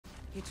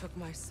He took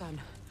my son.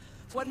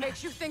 What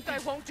makes you think I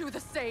won't do the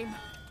same?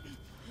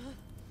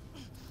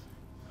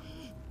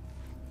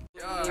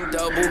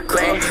 Double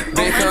cup,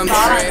 big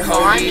straight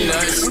holy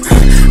nuts.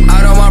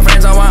 I don't want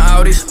friends, I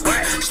want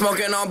Audis.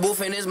 Smoking on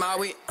booth in his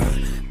Maui.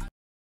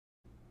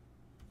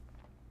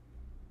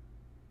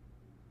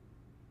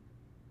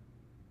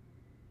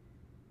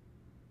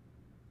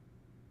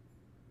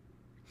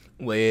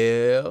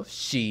 Well,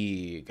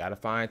 shit. Gotta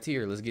find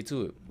Tyr. Let's get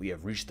to it. We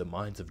have reached the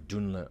mines of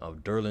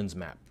Durlin's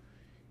map.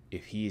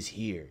 If he is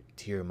here,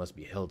 Tyr must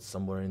be held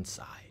somewhere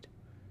inside.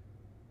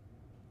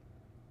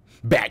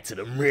 Back to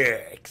the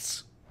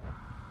mix.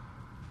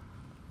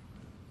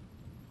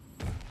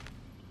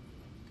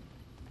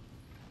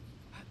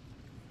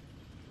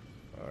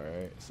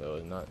 Alright, so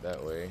it's not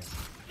that way.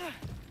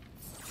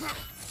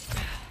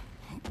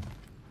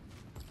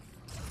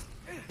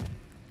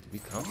 Did we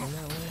come from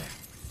that way?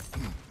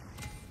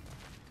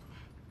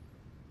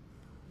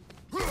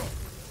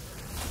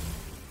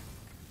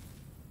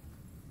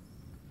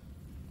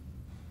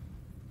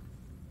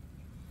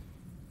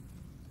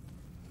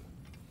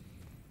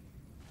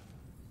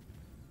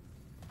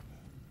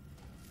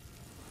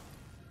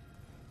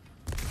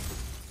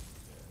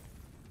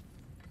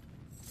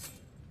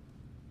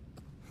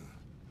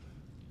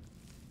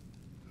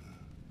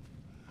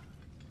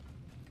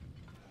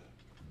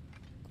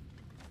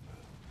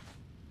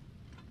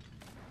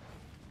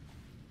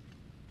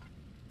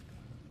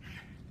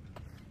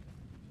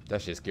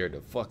 That shit scared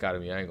the fuck out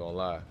of me, I ain't gonna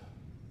lie.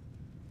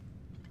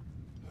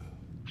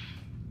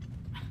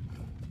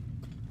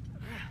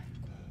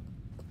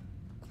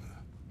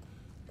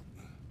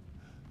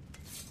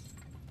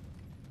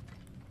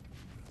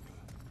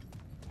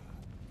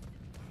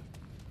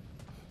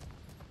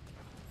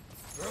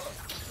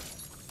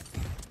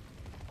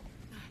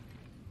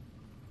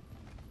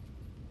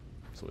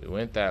 So we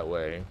went that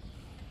way.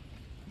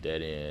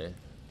 Dead end.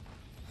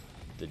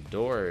 The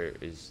door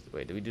is...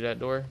 Wait, did we do that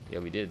door? Yeah,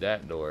 we did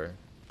that door.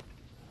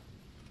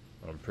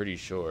 I'm pretty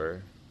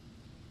sure.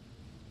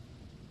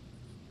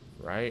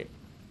 Right?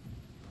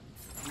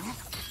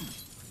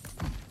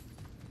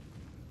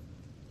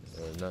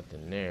 There's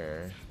nothing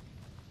there.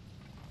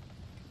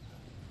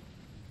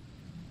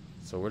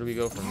 So where do we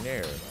go from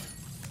there?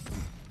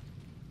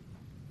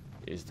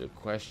 Is the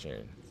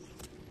question.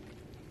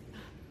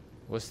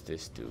 What's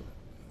this do?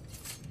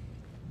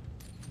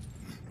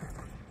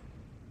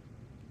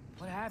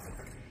 What happened?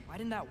 Why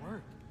didn't that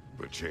work?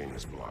 The chain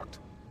is blocked.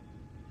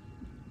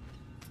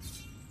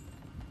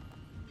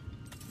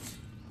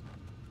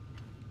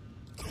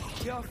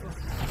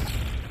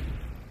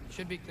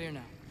 Should be clear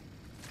now.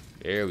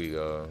 There we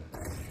go.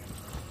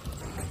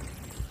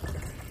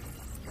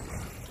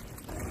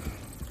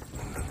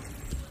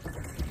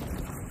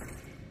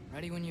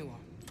 Ready when you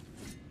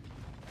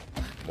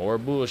are. More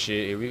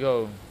bullshit. Here we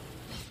go.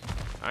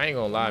 I ain't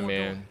gonna lie,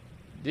 man.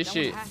 This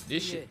shit.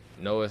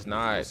 No, it's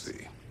not. We'll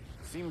see.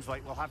 Seems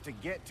like we'll have to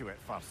get to it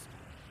first.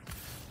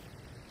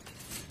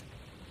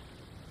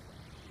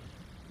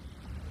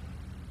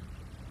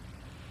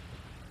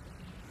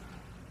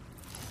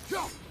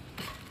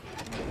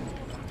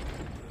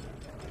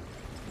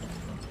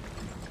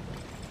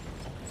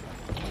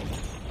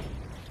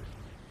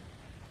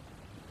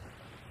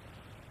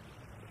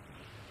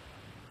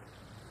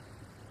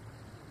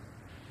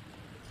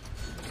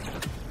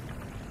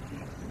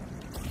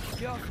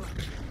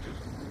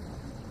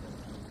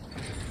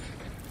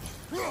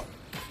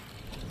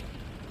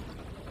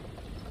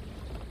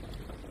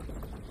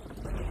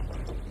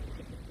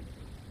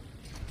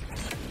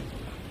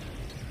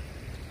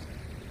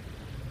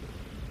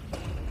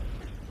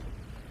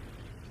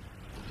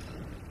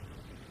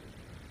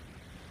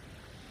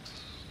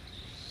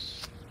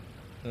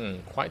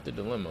 Quite the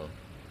dilemma.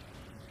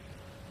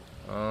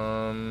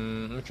 Let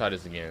me try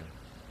this again.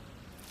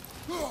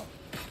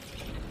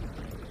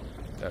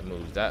 That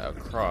moves that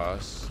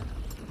across.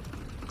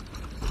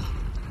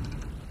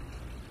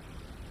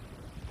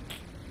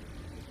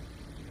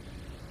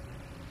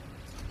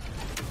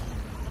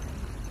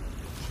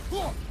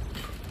 Well,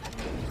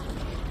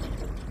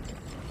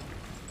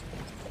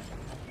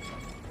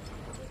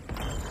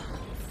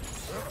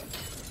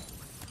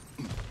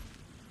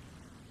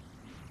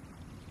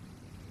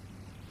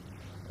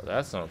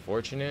 that's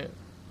unfortunate.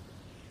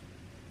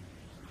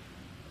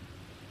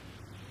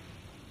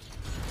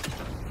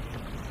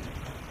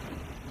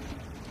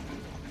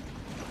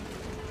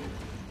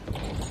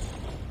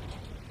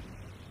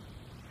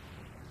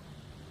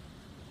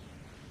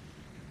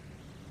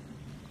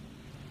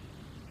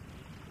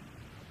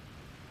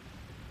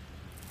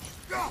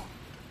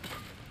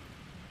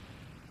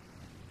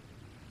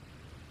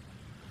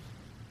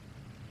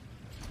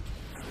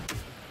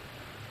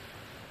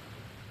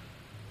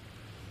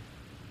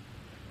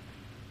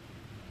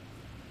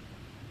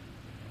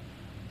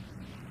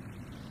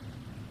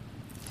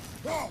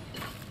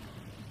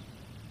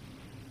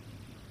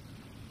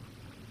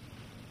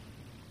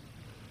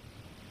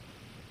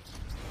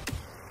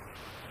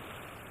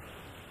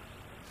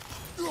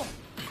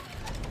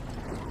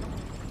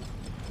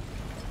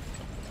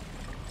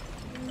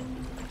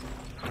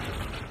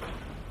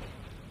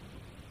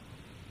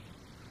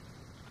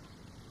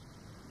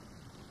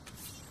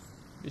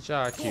 Bitch,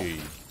 I'll kill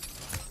you.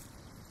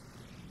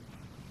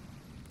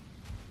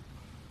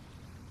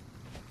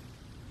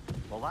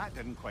 Well, that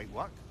didn't quite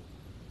work.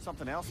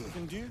 Something else we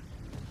can do?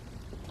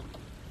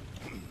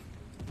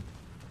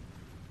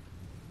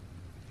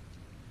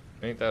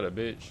 Ain't that a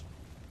bitch?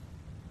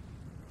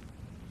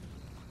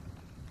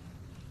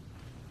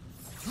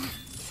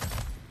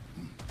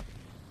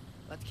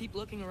 Let's keep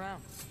looking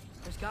around.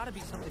 There's gotta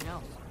be something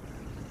else.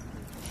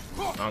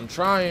 I'm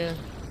trying.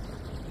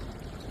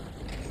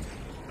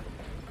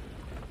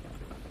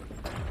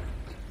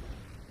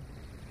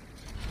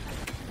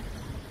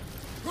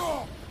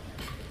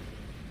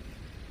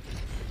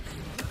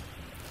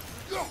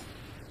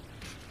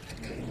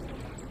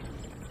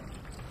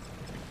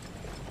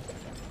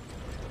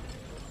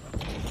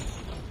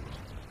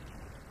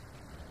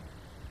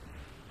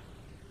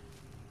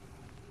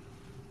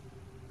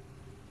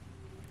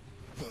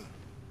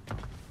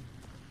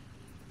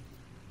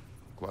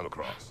 Climb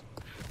across.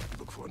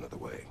 Look for another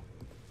way.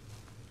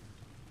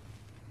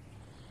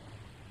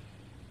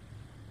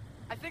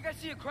 I think I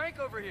see a crank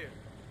over here.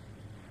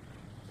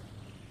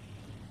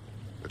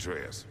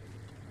 Atreus,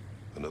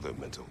 another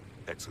mental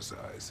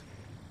exercise.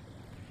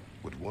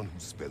 Would one who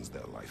spends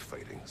their life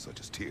fighting, such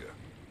as Tyr,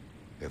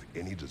 have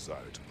any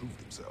desire to prove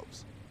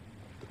themselves?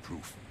 The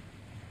proof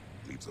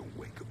leaves a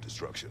wake of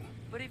destruction.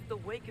 But if the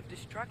wake of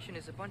destruction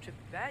is a bunch of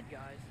bad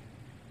guys,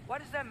 why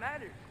does that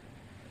matter?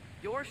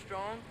 You're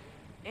strong,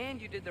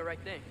 and you did the right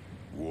thing.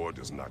 War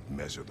does not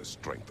measure the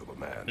strength of a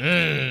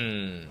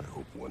man. I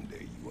hope one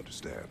day you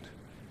understand.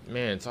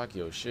 Man, talk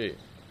your shit.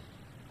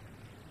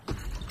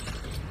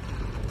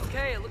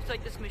 Okay, it looks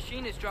like this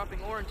machine is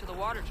dropping ore into the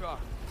water trough.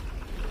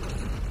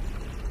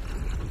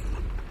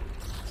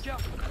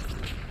 Jump.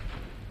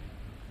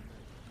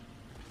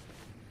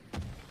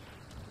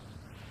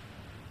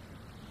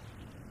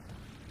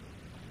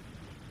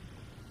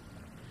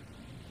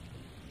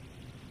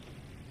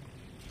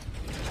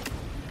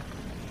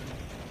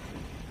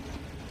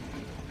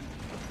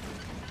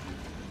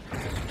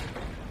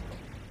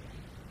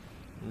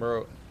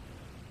 Bro.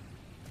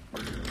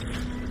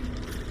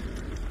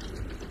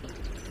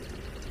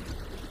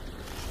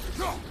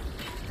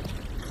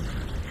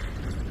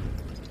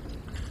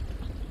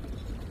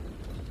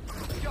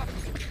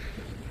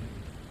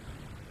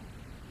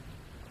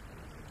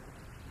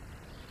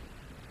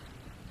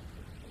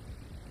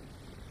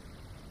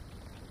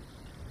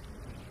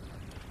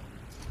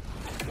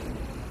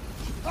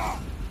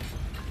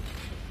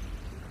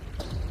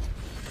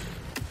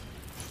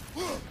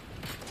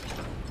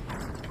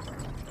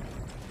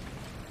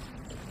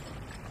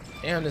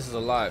 Damn, this is a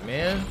lot,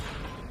 man.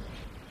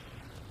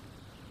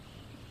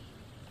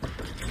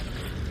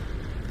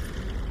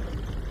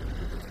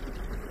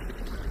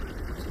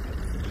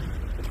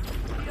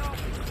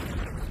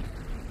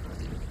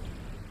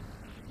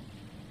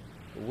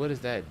 What does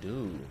that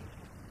do?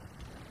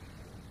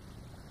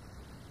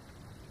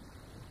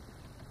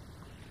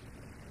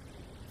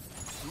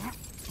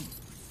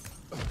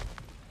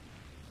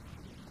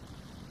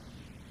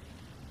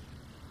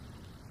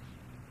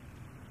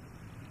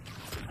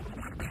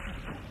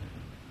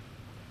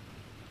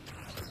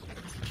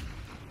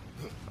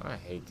 I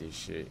hate this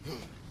shit.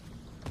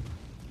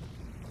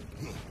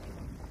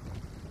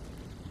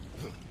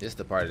 This is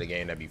the part of the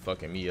game that be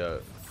fucking me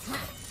up.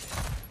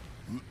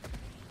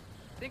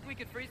 Think we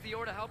could freeze the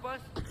ore to help us?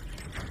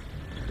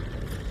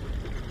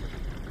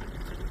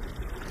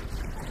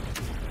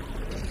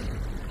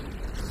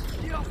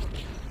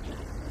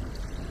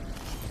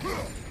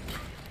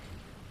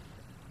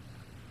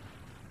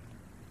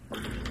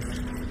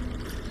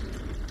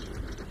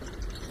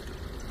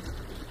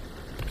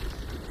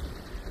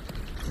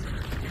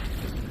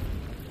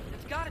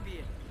 It's gotta be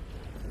it.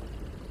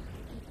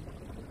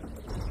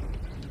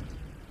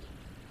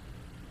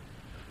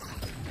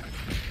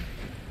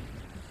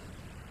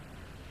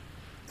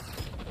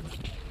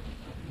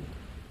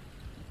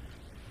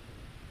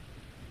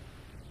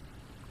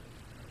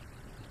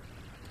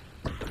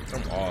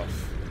 I'm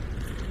off.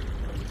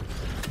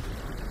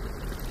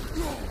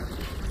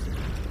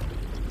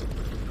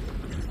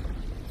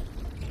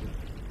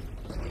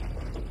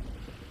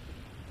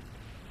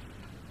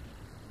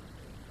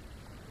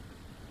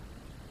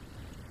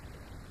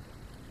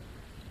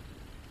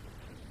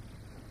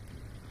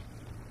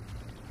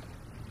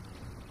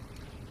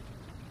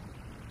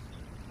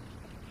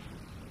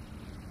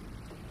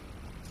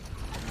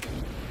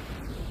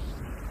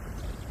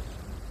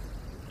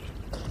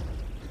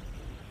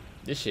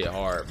 This shit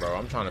hard, bro.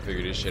 I'm trying to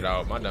figure this shit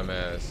out. My dumb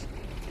ass.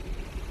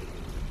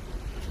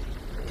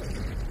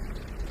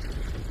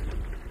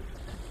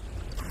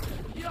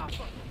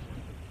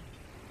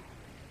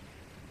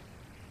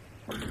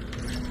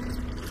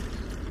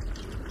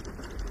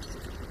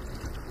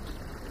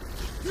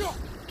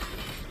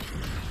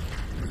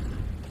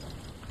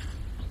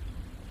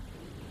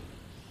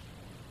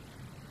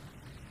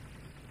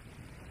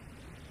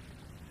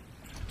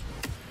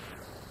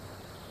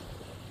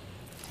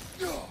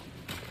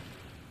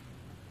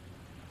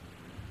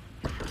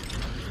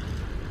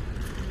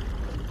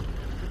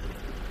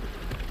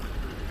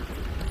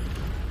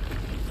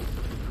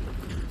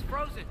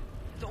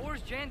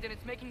 jammed and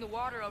it's making the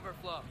water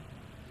overflow.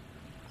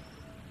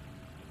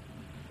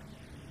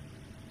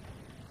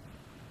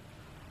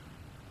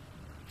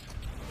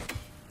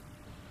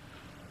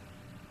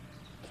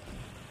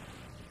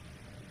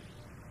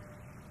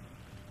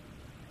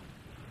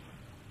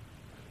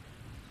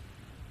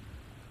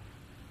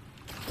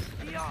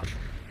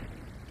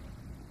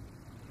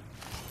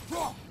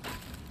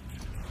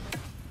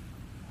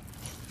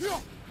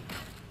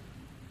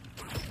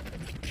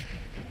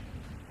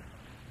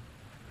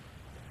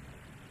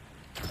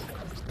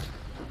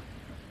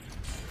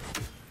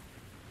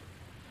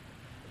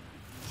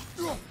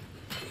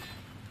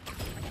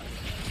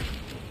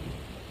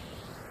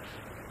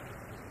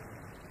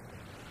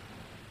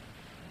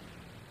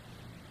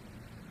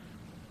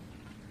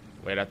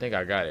 Wait, I think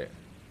I got it.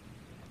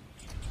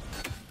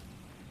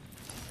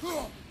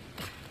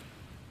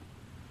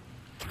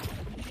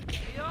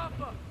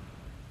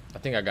 I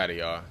think I got it,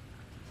 y'all.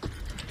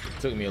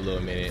 Took me a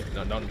little minute.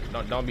 No,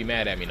 don't be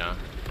mad at me now.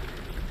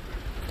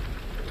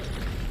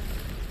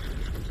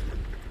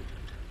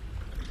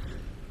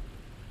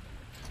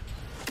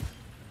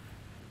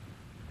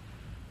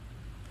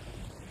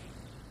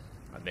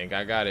 I think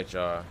I got it,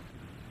 y'all.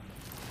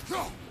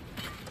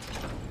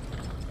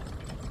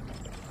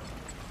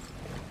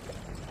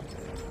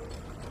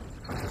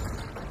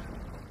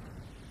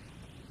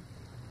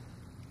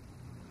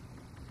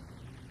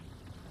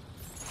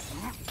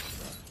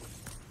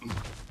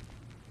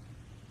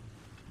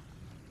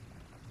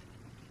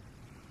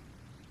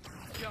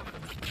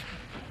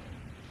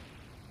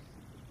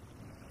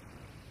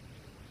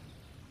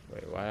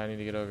 Wait, why do I need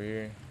to get over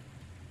here?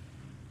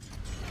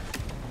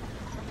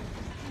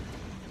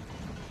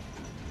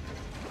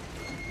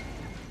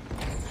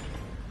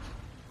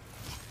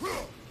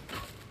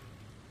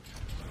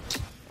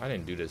 I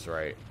didn't do this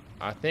right.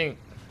 I think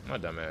my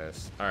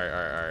dumbass. All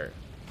right.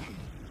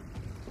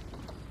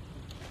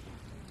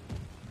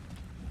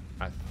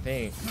 I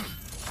think.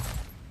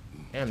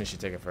 Damn, this shit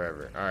taking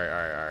forever. All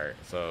right.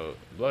 So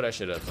blow that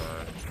shit up,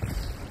 son.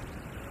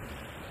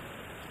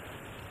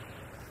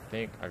 I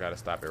think I gotta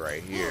stop it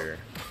right here.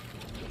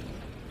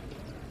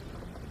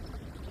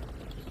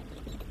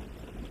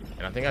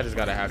 And I think I just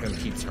gotta have him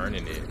keep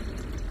turning it.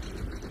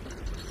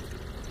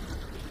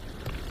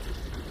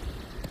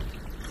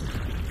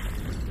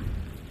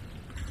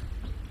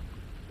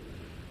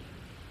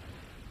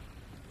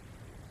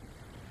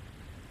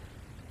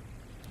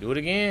 Do it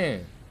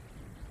again.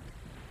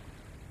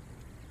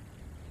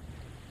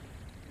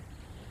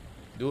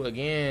 Do it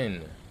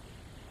again.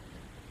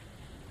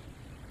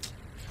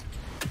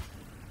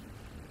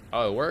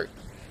 Oh, it worked?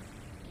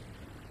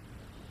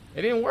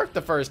 It didn't work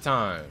the first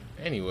time.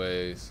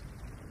 Anyways.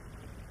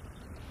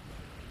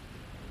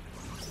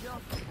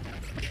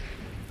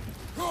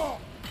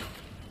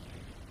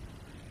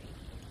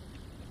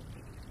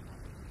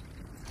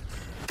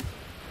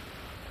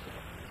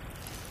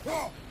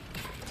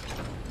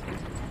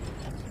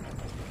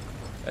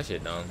 That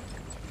shit dumb.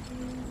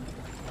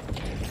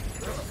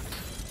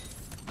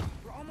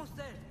 We're almost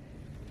there.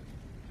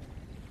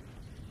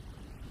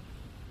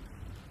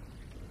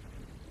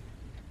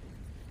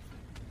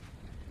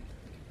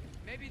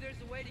 Maybe there's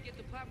a way to get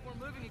the platform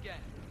moving again.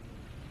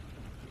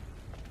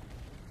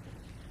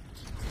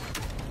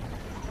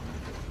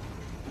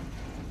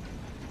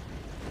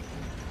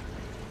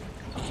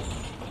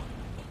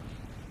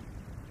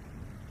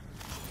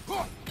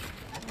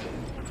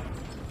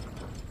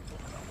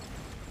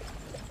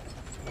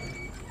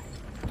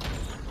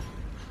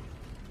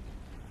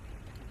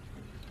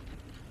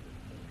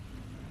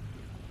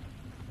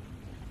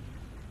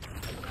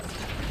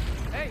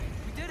 Hey,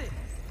 we did it.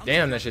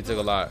 Damn, that shit took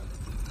a lot.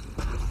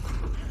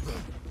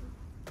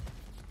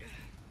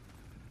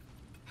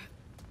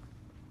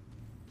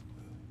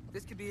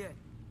 This could be it.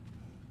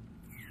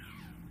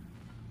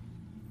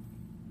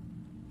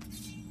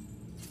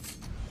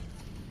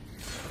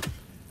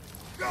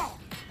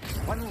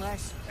 One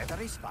less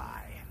every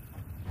spy.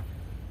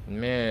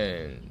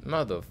 Man,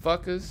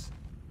 motherfuckers.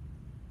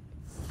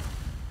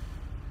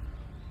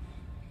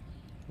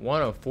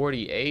 1 of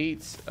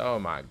 48? Oh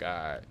my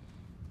god.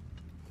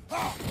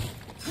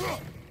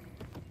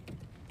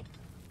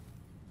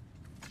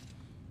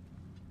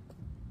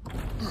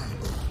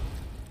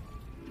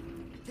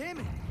 Damn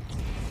it.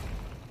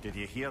 Did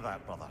you hear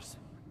that, brothers?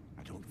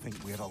 I don't think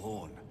we're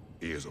alone.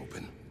 Ears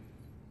open,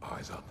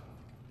 eyes up.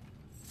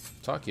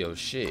 Talk your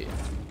shit.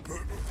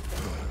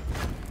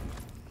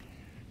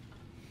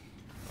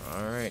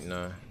 Alright,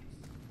 nah.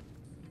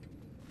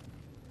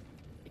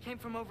 It came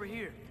from over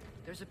here.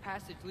 There's a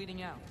passage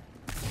leading out.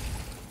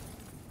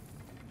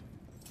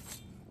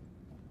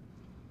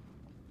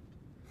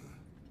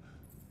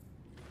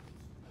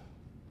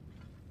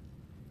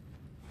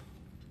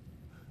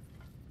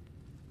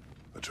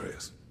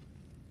 Atreus,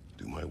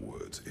 do my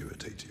words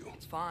irritate you?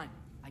 It's fine.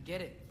 I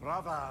get it.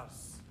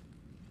 Brothers!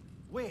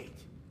 Wait,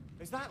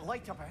 is that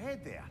light up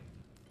ahead there?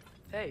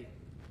 Hey,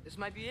 this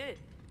might be it.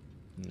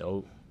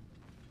 Nope.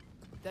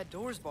 That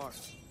door's barred.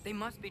 They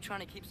must be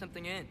trying to keep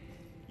something in.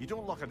 You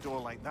don't lock a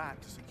door like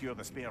that to secure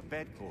the spare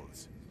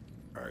bedclothes.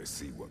 I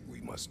see what we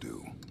must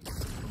do.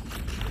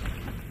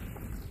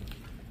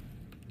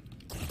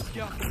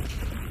 go.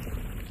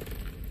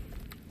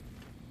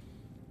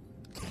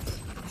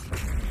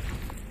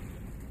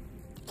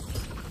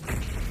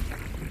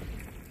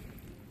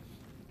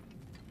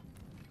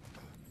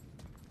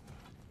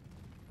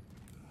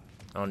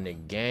 On the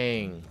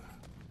gang.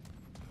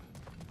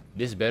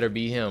 This better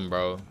be him,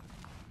 bro.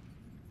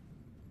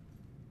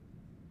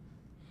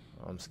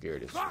 I'm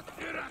scared of this.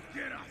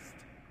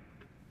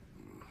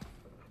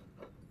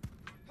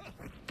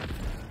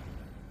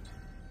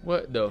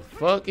 What the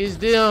fuck is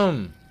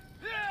them?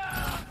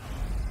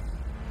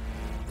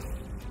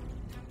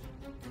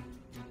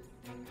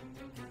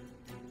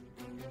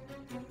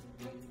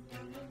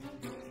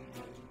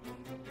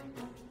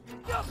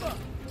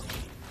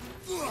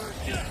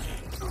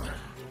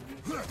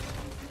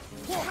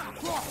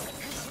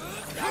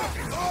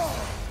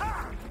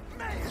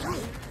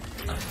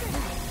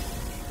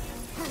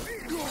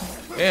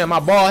 Damn, my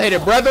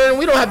bald-headed brethren,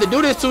 we don't have to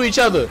do this to each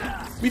other.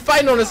 We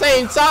fighting on the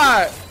same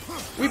side.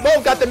 We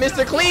both got the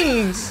Mr.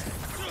 Cleans.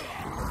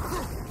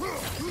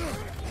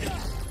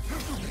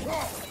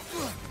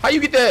 How you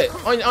get that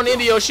on the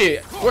end of your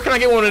shit? Where can I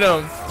get one of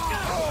them?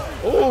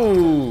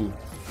 Ooh.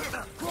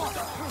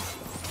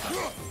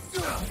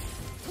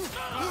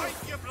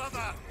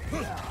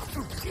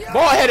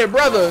 Bald-headed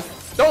brother,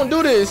 don't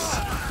do this.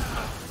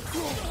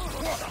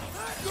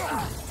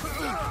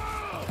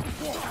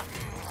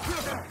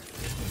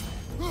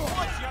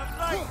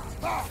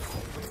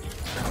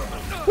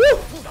 Woo.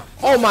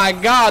 Oh my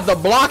God, the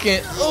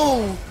blocking.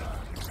 Ooh.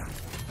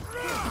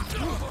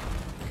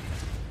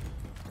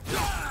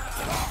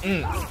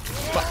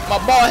 My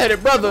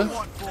bald-headed brother.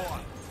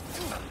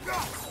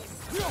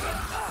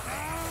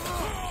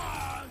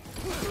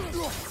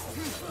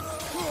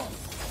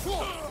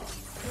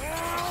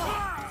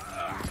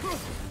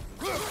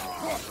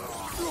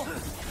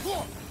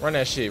 Run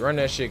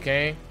that shit,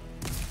 Kane.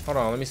 Hold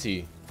on, let me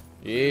see.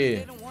 Yeah.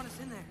 They don't want us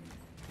in there.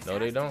 No,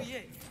 they don't.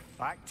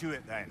 Back to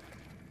it then.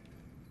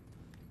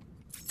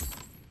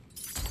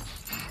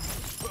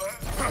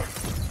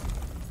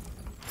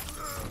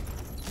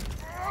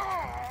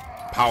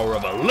 Power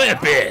of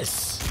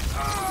Olympus.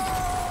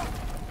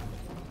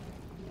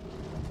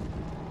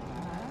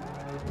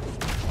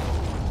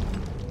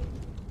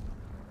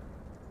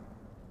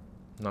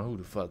 Now who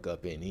the fuck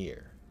up in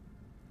here?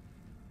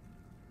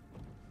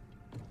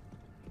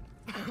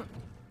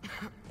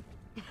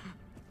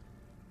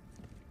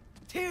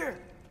 Tyr!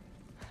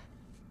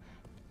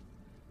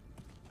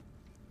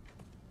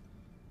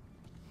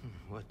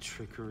 What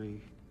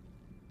trickery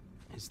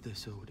is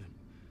this, Odin?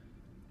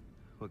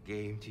 What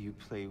game do you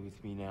play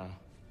with me now?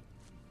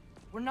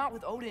 We're not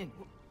with Odin.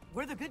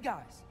 We're the good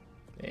guys.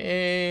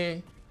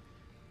 Eh.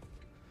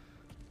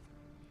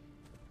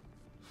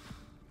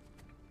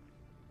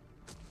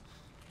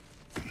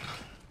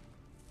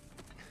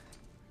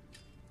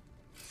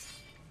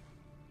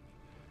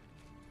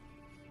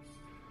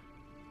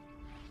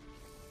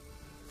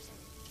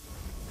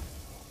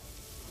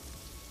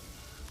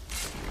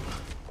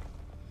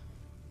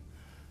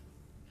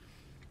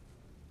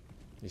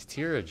 Is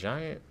Tyr a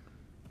giant?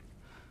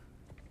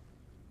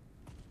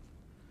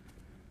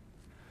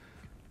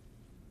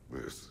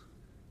 This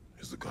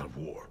is the god of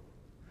war.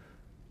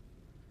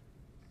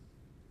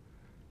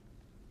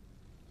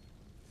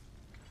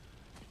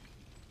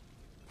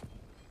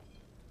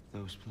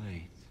 Those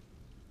blades.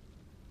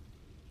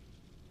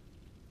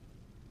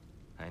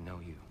 I know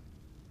you.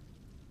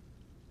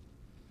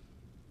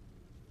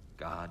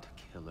 God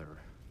killer.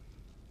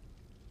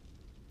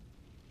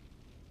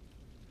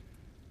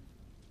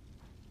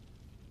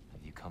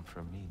 Have you come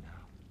for me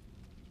now?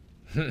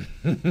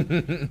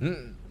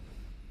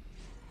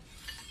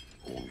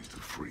 Only to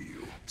free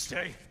you.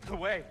 Stay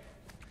away.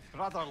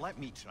 Brother, let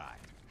me try.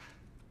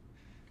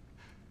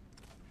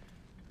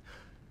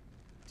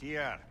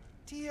 Tyr.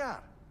 Tyr.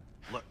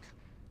 Look,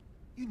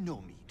 you know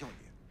me, don't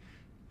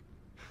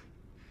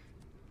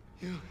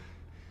you?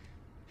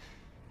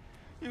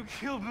 You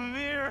killed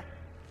Mimir.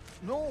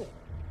 No.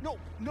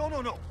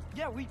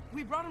 Yeah, we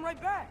brought him right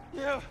back.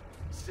 Yeah,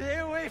 stay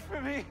away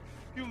from me,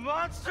 you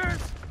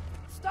monsters.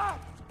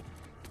 Stop!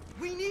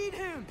 We need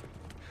him!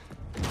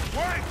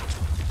 Wait!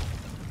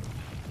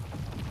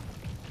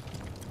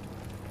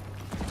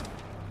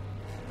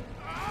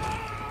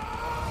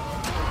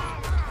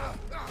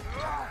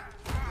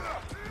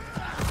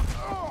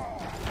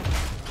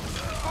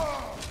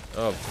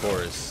 Of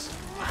course.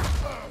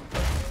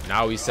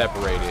 Now we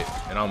separated,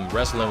 and I'm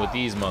wrestling with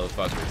these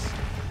motherfuckers.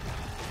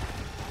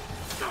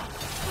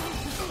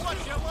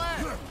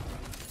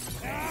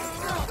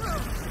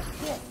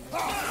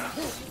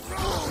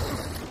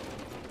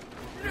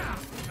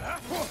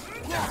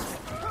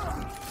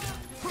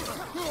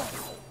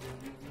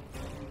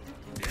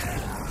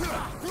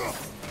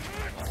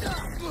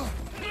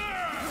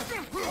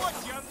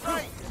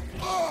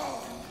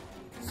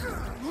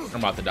 I'm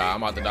about to die.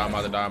 I'm about to die. I'm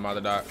about to die. I'm about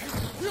to die.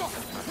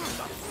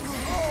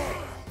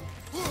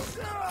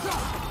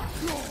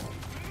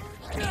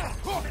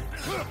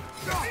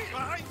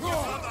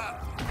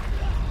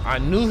 I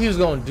knew he was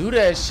gonna do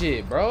that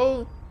shit,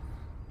 bro.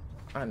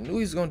 I knew he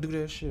was gonna do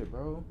that shit,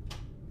 bro.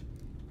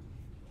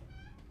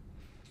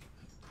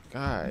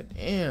 God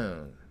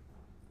damn.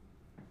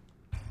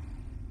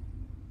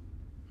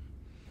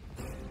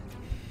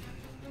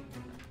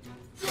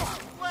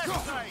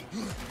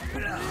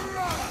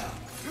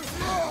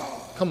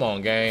 Come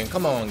on, gang.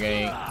 Come on,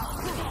 gang.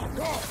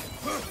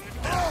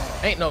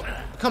 Ain't no.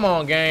 Come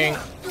on, gang.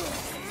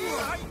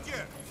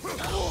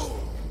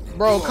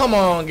 Bro, come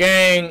on,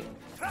 gang.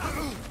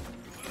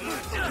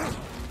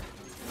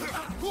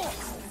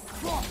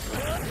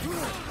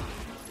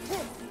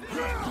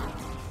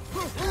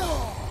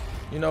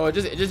 You know what?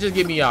 Just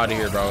get me out of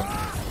here, bro.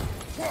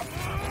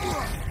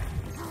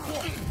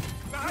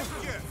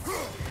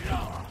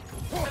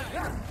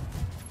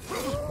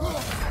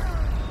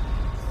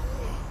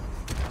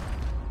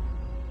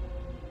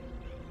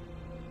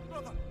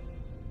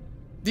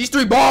 These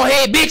 3 bald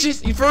head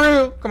bitches, you for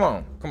real? Come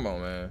on,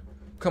 man.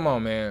 Come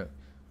on, man.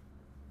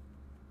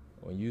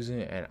 When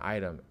using an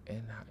item,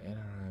 and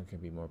can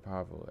be more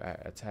powerful.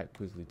 Attack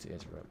quickly to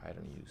interrupt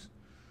item use.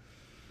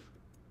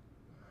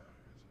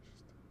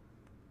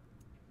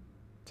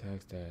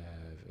 Attacks that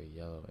have a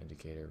yellow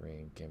indicator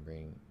ring can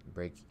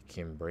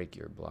break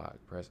your block.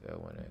 Press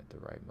L1 at the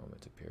right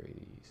moment to parry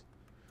these.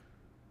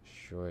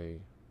 Destroy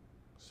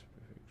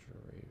spectral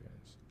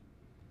ravens.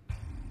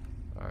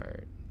 All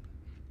right.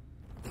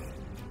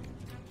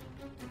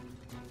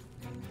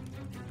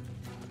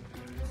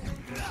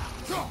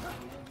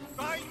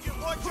 Find you,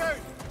 watch out!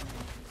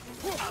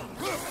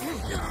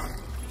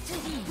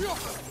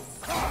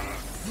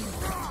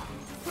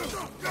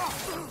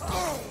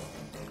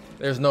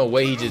 There's no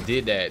way he just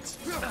did that.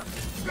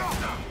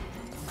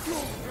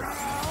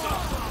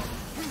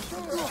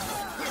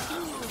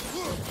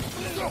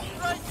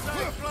 Right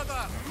side,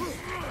 brother!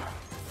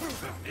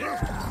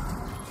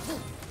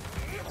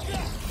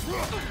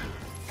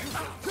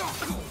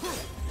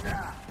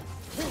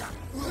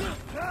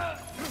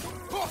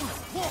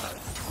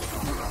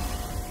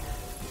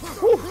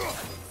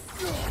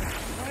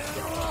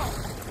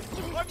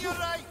 On your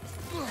right!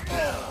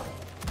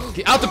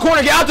 Get out the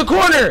corner! Get out the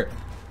corner!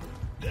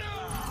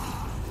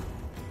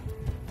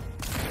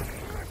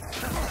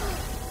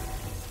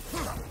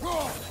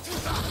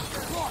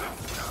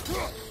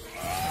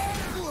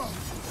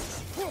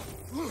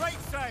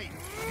 Right side!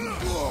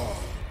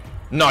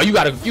 No, you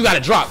gotta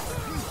drop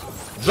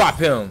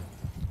him.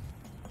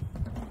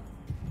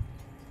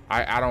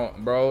 I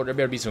don't, bro. There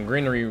better be some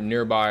greenery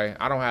nearby.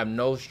 I don't have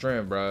no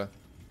strength, bro.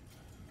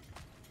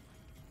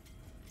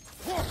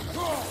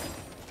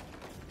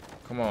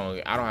 Come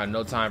on, I don't have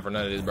no time for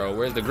none of this, bro.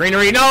 Where's the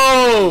greenery?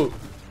 No!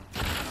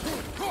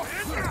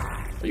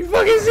 Are you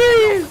fucking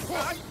serious?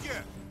 I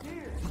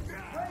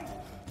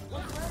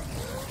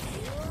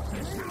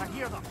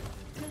hear them.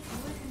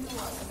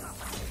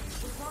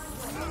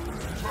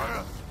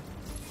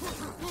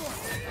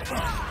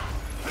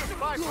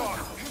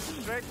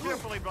 Bypass. Tread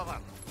carefully, brother.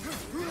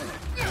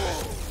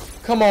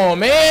 Come on,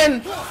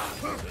 man.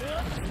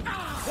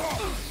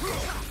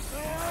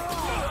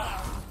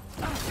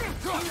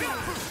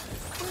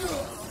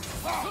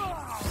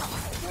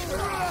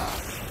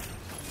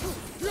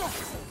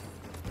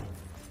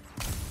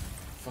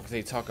 Fuck is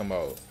they talking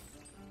about?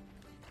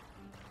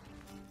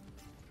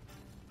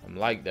 I'm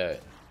like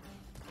that.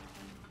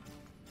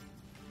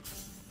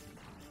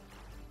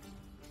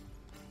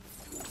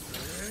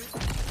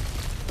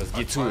 Let's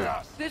get to it.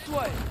 This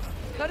way.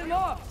 Cut him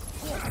off.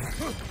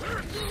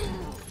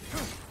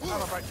 I'm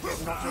about to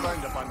get knocked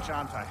around a bunch,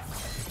 aren't I?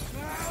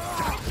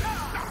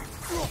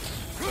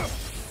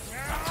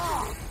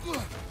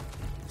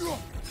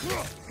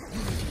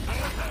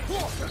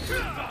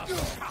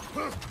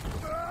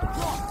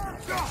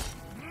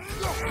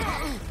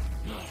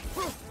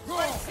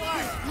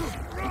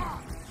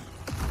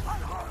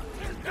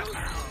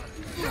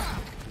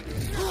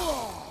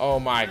 Oh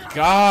my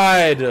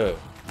god!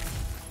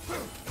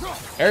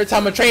 Every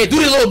time I try to do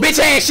this little bitch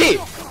ass shit,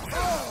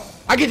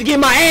 I get to get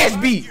my ass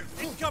beat.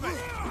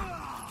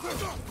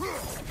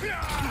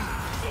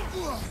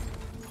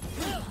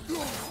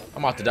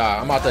 I'm about to die.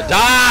 I'm about to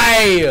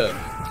die.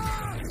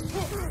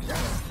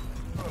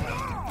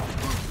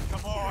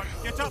 Come on,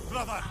 get up,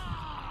 brother.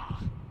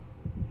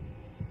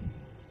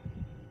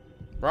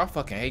 Bro, I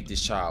fucking hate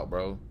this child,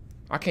 bro.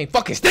 I can't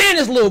fucking stand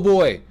this little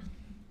boy.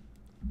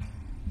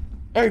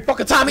 Every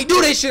fucking time he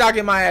do this shit, I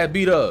get my ass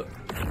beat up.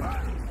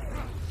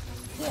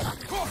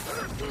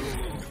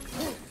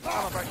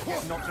 I'm about to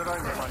get knocked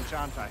around a bunch,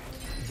 aren't I?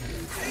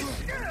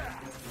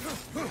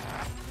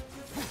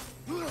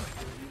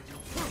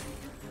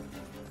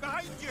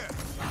 Behind you.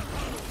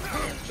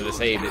 Should have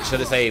saved it. Should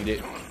have saved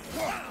it.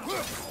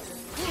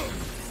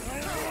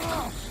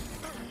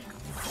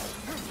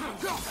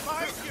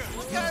 Behind you.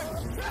 Look out.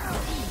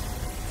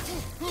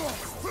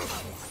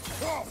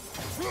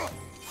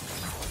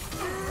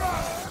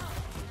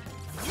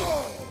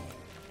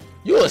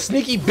 You a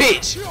sneaky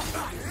bitch.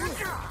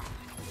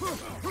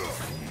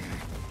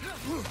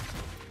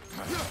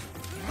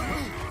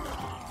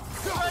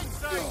 Right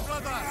side,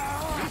 brother.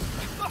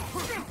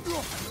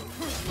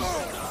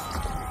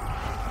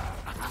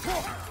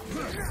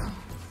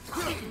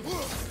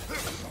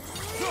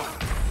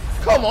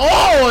 Come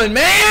on,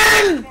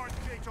 man. Come on,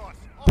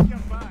 Kratos.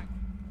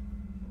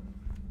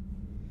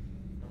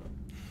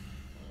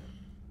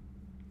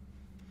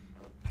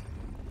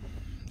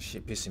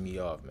 Shit pissing me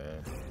off,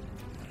 man.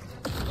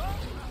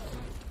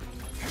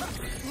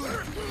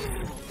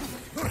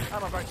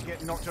 I'm about to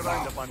get knocked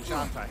around a bunch,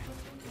 aren't I?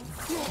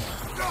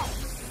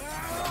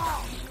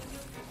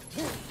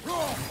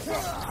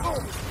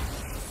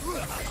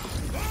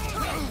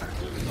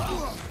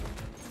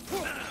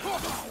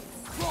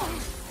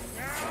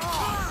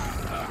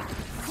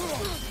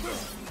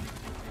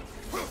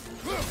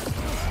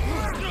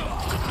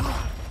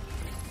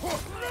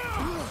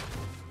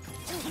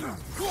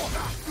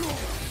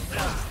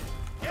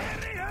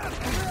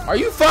 Are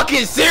you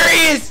fucking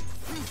serious?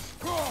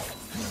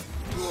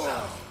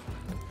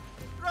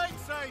 Right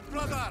side,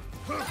 brother.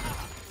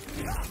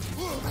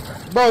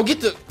 Bro,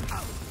 get the...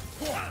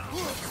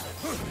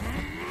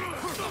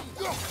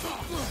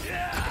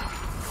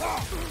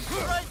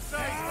 Right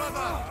side,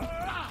 brother.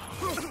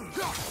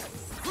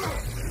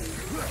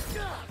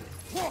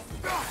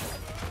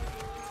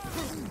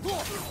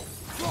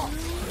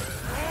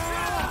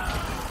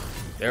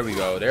 There we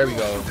go, there we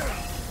go.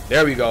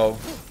 There we go.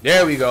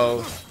 There we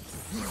go.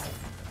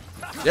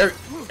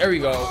 There we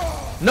go.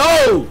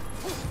 No!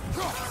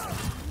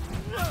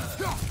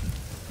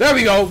 There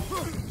we go.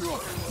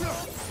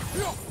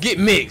 Get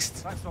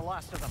mixed. That's the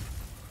last of them.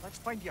 Let's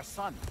find your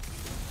son.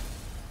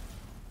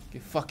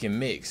 Get fucking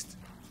mixed.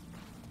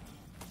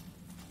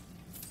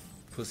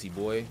 Pussy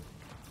boy.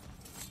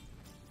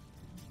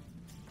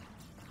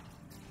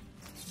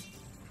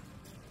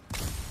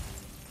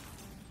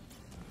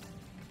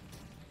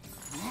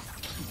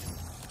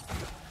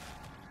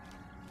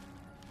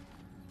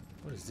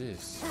 What is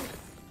this?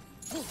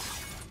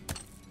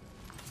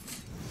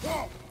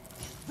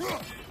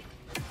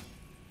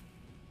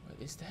 What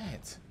is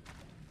that?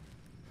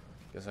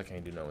 Guess I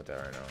can't do nothing with that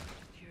right now.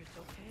 Here, it's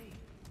okay.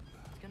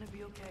 It's gonna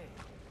be okay.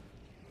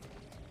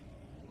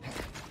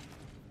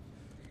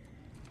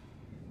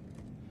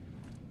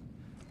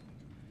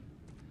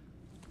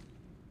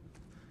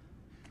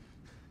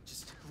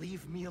 Just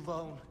leave me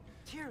alone.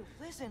 Tyr,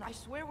 listen, I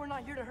swear we're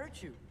not here to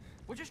hurt you.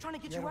 We're just trying to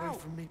get Get you away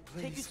out. from me,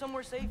 Take you please.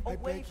 somewhere safe, I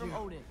away beg from you.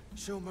 Odin.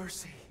 Show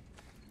mercy.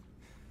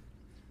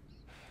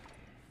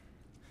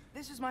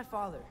 This is my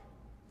father.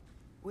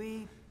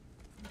 We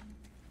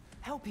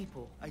help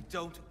people. I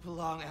don't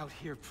belong out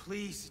here,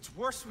 please. It's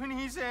worse when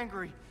he's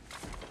angry.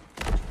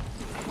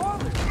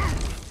 Father!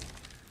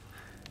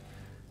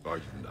 Are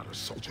you not a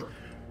soldier?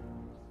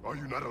 Are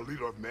you not a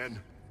leader of men?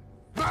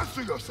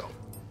 Master yourself!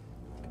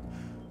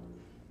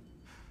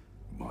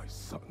 My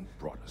son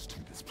brought us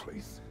to this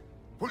place.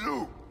 For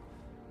you!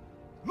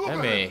 Look That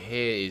at man's him!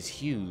 head is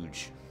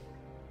huge.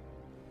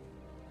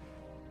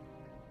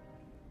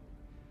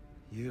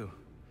 You.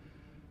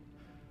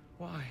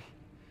 Why?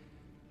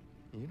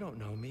 You don't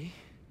know me.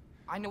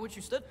 I know what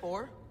you stood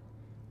for.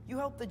 You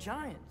helped the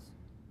giants.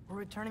 We're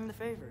returning the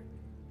favor.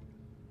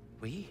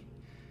 We?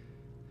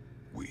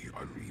 We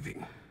are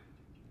leaving.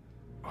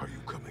 Are you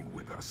coming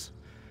with us?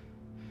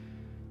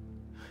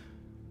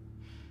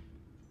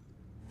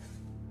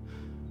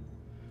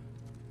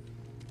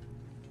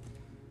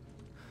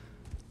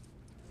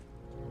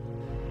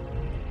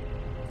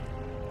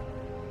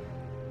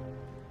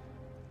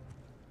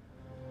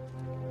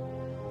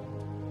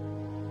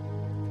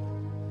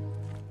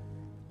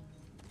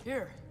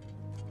 Here.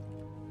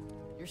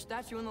 Your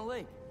statue in the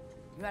lake.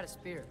 You had a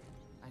spear.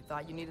 I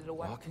thought you needed a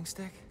weapon. Walking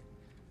stick?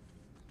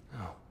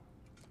 No.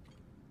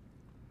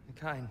 A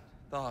kind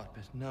thought,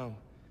 but no.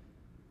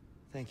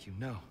 Thank you,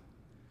 no.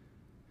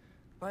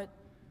 But...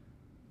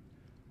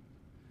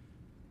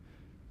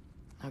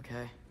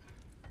 okay.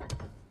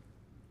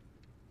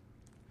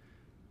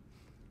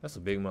 That's a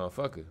big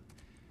motherfucker.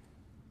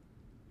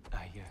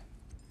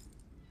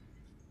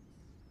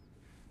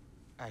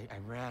 I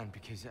ran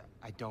because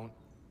I don't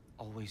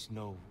always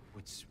know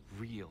what's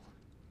real.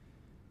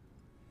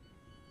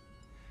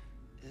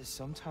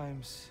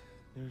 Sometimes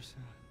there's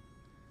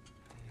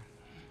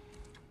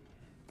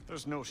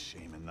There's no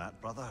shame in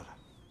that, brother.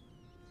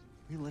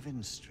 We live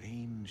in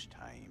strange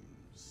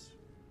times.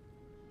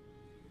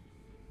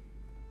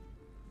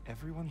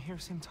 Everyone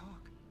hears him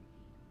talk.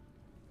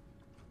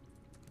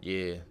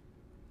 Yeah,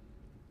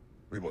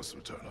 We must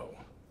return home.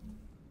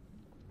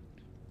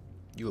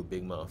 you a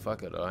big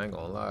motherfucker though, I ain't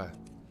gonna lie.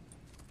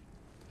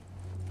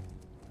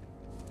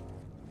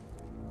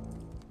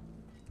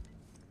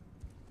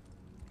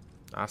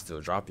 I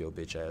still drop your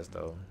bitch ass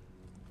though.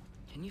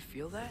 Can you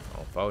feel that?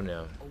 On phone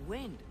now. A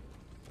wind.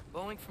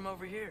 Blowing from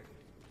over here.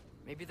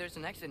 Maybe there's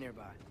an exit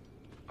nearby.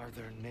 Are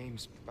there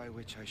names by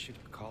which I should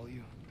call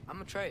you?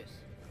 I'm Atreus.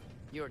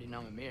 You already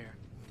know Mimir.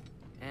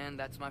 And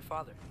that's my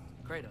father,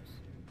 Kratos.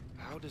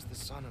 How does the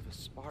son of a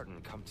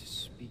Spartan come to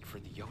speak for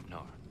the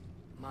Jotnar?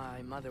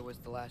 My mother was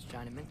the last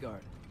giant in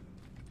Midgard.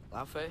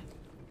 Laufey?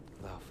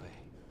 Laufey.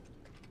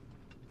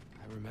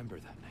 I remember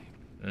that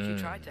name.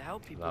 She tried to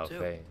help people too.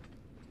 Laufey.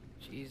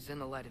 She's in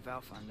the light of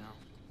Alpha now.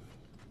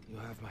 You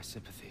have my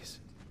sympathies.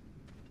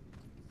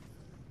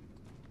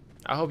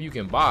 I hope you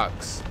can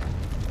box.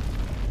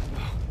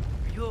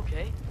 Are you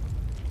okay?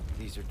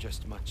 These are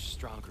just much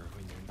stronger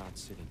when you're not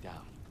sitting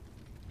down.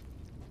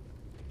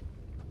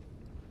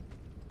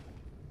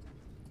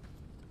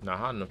 Now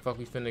how in the fuck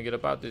we finna get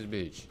up out this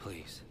bitch?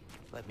 Please,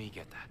 let me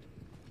get that.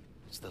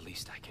 It's the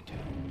least I can do.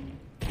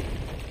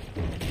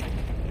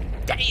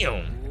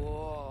 Damn!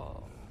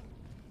 Whoa.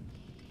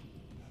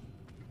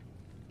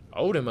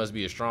 Odin must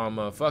be a strong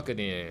motherfucker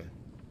then.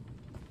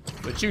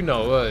 But you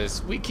know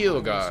us, we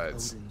kill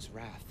gods. Odin's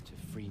wrath to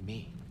free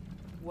me.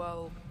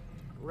 Well,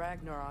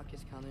 Ragnarok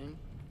is coming.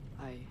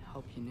 I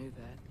hope you knew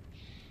that.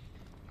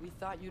 We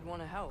thought you'd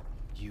want to help.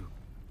 You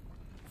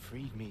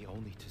freed me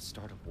only to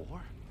start a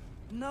war?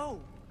 No.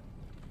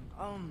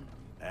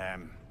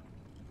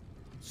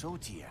 So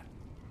Tyr,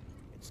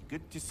 it's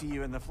good to see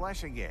you in the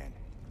flesh again.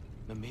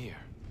 Mimir,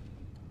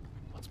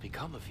 what's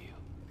become of you?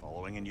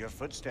 Following in your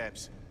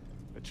footsteps.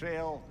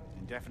 Betrayal,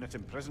 indefinite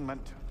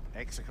imprisonment,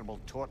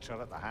 execrable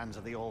torture at the hands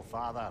of the Old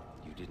Father.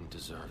 You didn't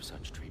deserve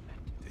such treatment.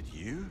 Did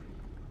you?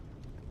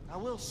 I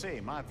will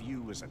say my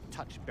view was a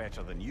touch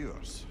better than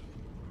yours.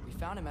 We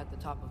found him at the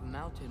top of a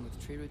mountain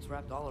with tree roots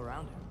wrapped all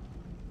around him.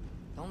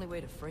 The only way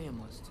to free him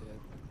was to...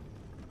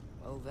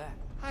 well, that.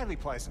 Highly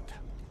pleasant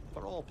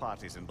for all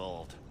parties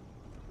involved.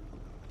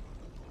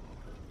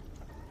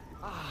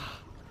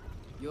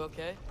 You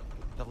okay?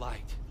 The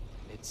light.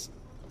 It's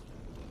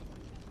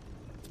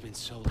been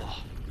so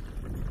long.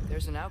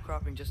 There's an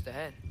outcropping just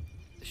ahead.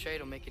 The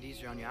shade will make it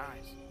easier on your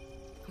eyes.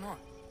 Come on.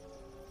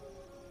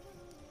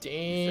 You said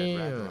Damn.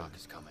 Ragnarok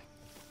is coming.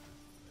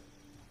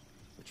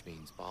 Which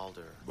means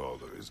Baldur.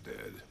 Baldur is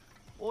dead.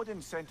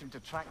 Odin sent him to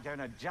track down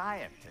a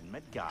giant in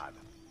Midgard,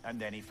 and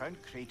then he found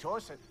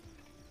Kratos.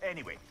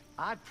 Anyway,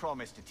 I'd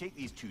promised to take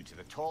these two to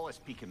the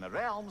tallest peak in the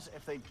realms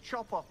if they'd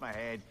chop off my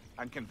head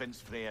and convince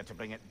Freya to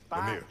bring it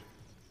back. Mimir,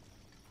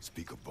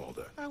 speak of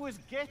Baldur. I was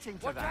getting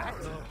to Watch that.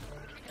 out!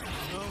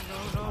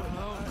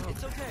 No.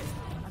 It's okay.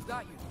 I've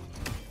got you.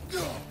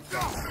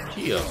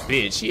 He a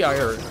bitch. He out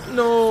here.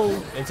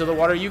 No. Into the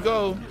water you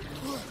go.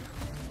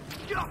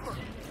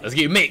 Let's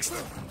get mixed.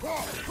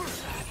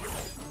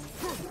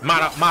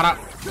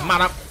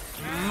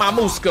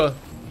 Mamuska.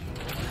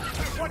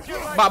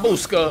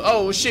 Babuska.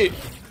 Oh shit.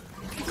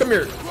 Come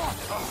here.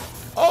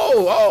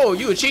 Oh,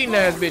 you a cheating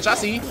ass bitch. I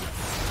see.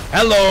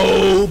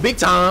 Hello, big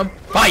time.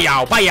 Bye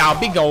y'all,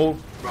 big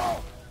old.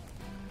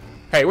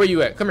 Hey, where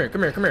you at? Come here for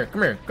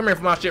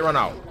my shit run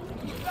out.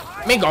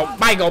 Bingo,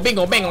 bango, in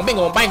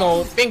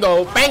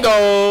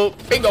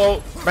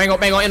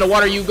the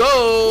water you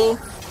go.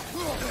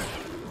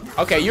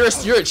 Okay, you're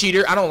a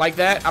cheater. I don't like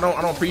that. I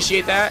don't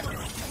appreciate that.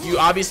 You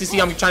obviously see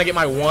I'm trying to get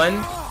my one.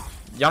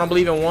 Y'all don't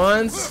believe in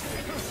ones?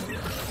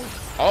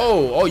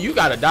 Oh, you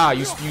gotta die,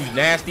 you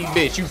nasty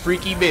bitch, you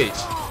freaky bitch.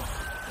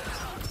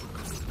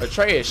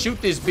 Atreus, shoot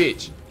this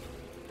bitch.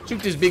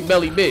 Shoot this big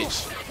belly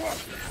bitch.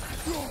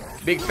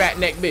 Big fat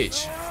neck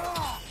bitch.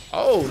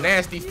 Oh,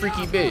 nasty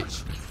freaky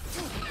bitch.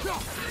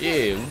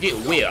 Yeah, get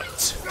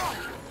whipped.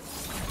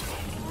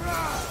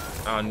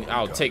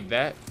 I'll take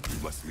that. You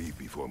must leave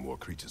before more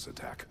creatures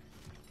attack.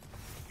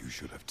 You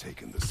should have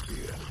taken the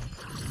spear.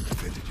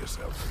 Defended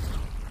yourself.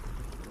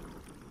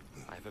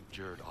 I've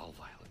abjured all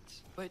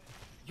violence. But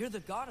you're the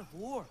god of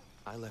war.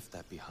 I left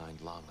that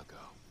behind long ago.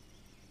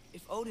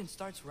 If Odin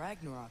starts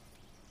Ragnarok,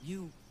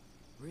 you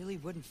really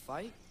wouldn't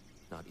fight?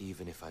 Not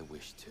even if I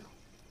wished to.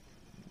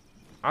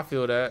 I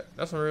feel that.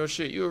 That's some real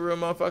shit. You a real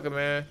motherfucker,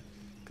 man.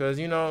 Cause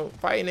you know,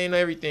 fighting ain't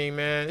everything,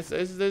 man.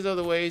 There's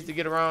other ways to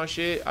get around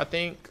shit, I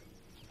think.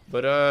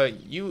 But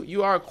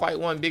you are quite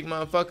one big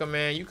motherfucker,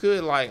 man. You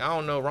could like, I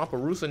don't know, romp a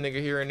Rusa nigga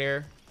here and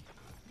there.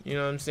 You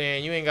know what I'm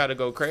saying? You ain't gotta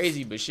go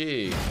crazy, but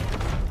shit.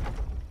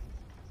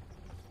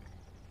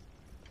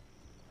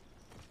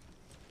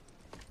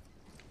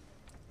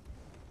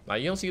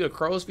 Like, you don't see the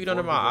crow's feet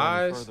under my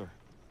eyes? Further,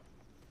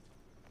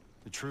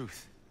 the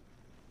truth.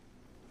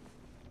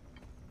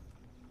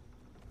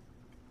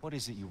 What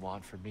is it you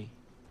want from me?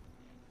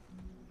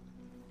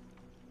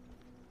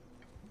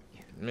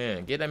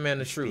 Man, get that man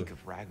the truth. Speak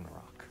of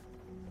Ragnarok.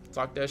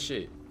 Talk that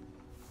shit.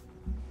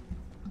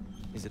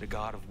 Is it a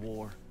god of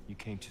war you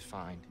came to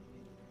find?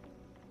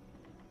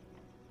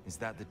 Is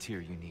that the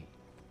Tyr you need?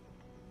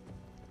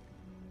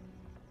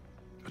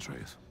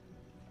 Atreus.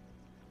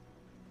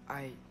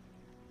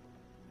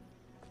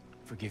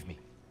 Forgive me.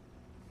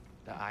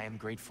 I am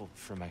grateful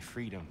for my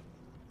freedom.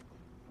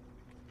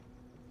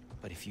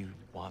 But if you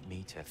want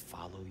me to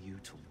follow you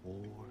to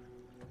war,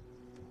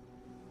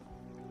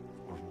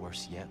 or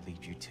worse yet,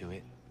 lead you to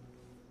it,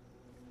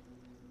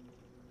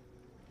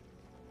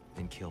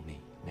 then kill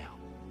me now.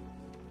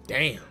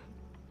 Damn.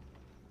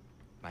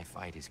 My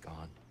fight is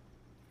gone.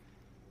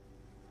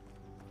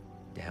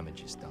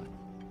 Damage is done.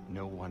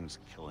 No one's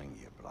killing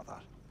you, brother.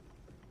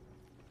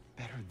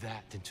 Better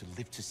that than to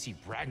live to see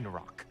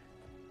Ragnarok.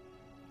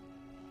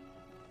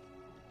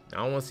 I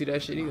don't want to see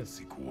that shit either.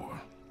 Seek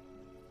war.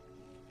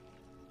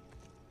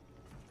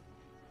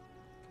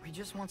 We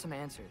just want some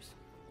answers.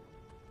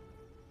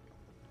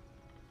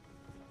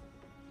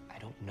 I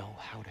don't know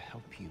how to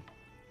help you.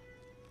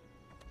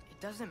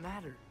 It doesn't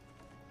matter.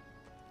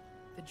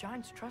 The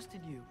giants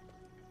trusted you.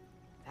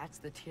 That's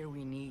the Tyr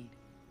we need.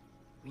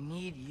 We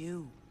need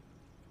you.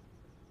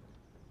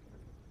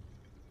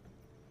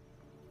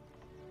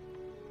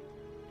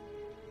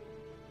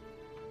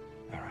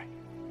 All right.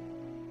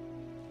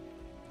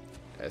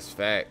 That's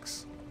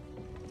facts.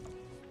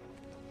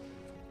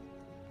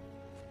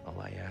 All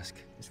I ask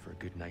is for a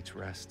good night's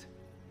rest.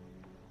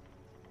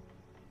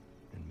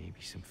 And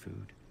maybe some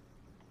food.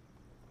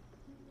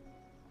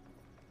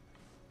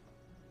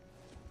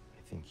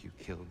 I think you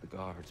killed the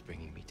guards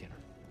bringing me dinner.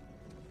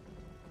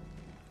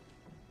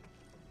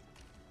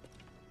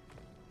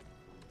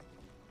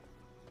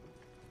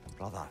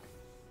 Brother,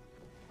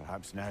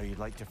 perhaps now you'd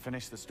like to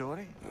finish the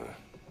story?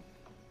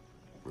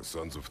 The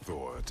sons of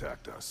Thor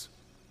attacked us.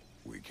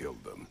 We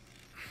killed them.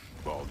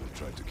 Baldur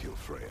tried to kill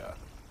Freya.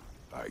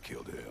 I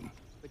killed him.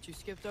 But you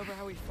skipped over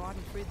how we fought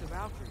and freed the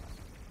Valkyries.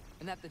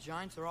 And that the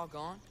giants are all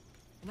gone.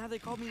 And how they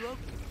called me Loki.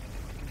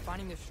 And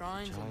finding the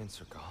shrines. Giants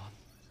are gone.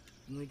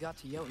 When we got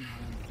to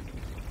Jotunheim,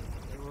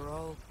 they were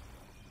all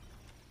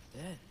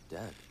dead.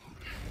 Dead.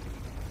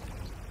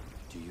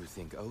 Do you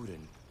think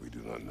Odin? We do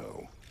not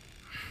know.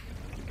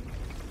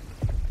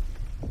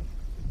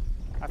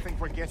 I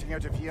think we're getting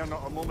out of here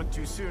not a moment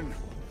too soon.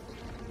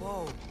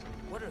 Whoa,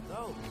 what are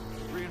those?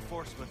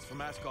 Reinforcements from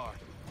Asgard.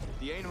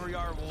 The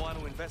Einherjar will want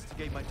to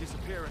investigate my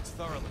disappearance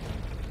thoroughly.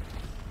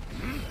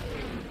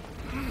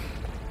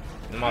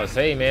 I'm about to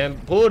say, man,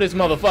 pull this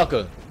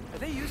motherfucker. Are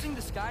they using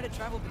the sky to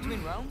travel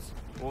between realms?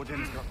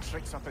 Odin's got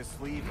tricks up his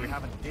sleeve we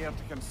haven't dared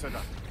to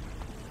consider.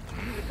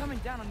 They're coming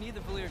down on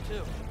Nidavellir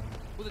too.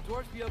 Will the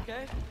dwarves be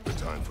okay? The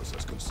time for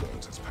such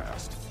concerns has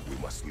passed. We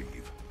must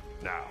leave.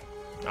 Now.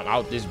 I'm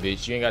out this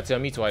bitch. You ain't gotta tell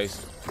me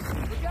twice.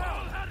 Look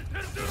out!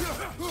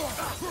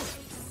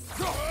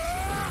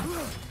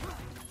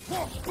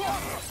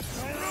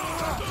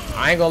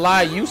 I ain't gonna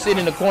lie, you sit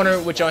in the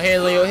corner with your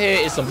hands on your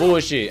head, it's some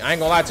bullshit. I ain't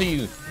gonna lie to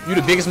you. You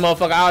the biggest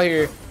motherfucker out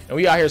here, and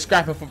we out here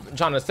scrapping for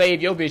trying to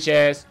save your bitch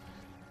ass.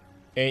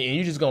 And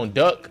you just gonna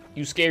duck,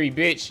 you scary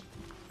bitch.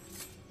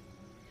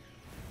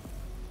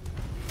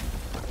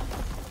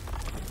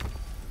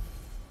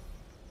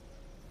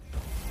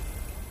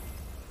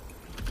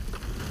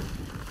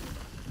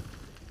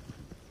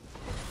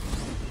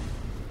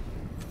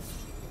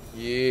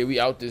 Yeah, we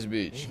out this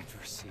bitch.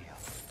 It's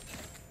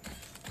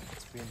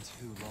been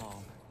too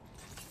long.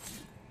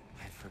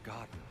 I'd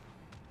forgotten.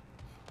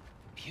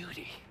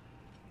 Beauty.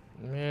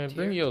 Man,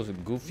 bring your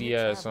goofy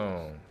ass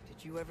on.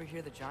 Did you ever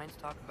hear the giants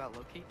talk about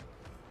Loki?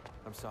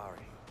 I'm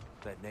sorry.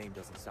 That name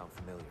doesn't sound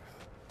familiar.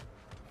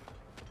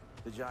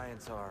 The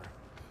giants were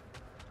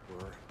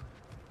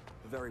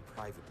very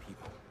private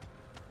people.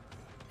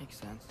 Makes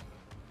sense.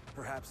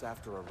 Perhaps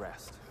after a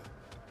rest.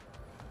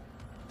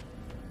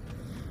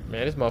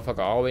 Man, this motherfucker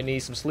always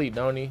needs some sleep,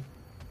 don't he?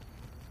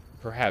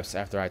 Perhaps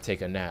after I take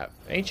a nap.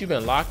 Ain't you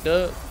been locked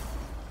up?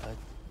 A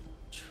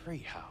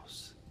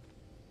treehouse.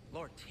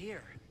 Lord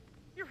Tyr,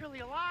 you're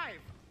really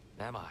alive.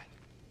 Am I?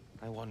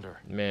 I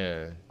wonder.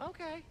 Man.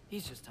 Okay.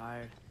 He's just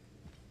tired.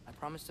 I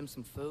promised him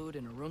some food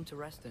and a room to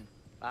rest in.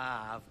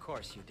 Ah, of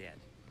course you did.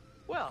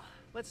 Well,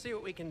 let's see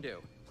what we can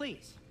do.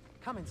 Please,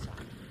 come inside.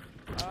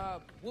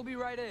 We'll be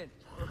right in.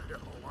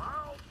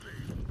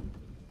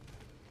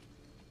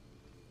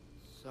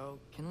 So,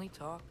 can we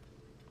talk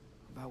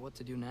about what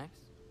to do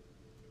next?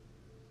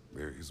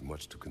 There is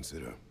much to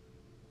consider.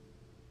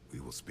 We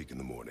will speak in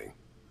the morning.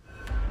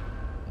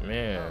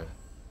 Man.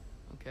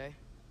 Okay.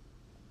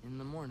 In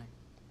the morning.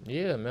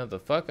 Yeah,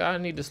 motherfucker, I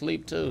need to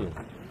sleep too.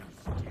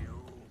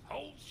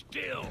 Hold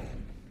still.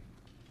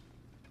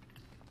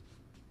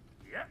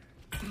 Yep.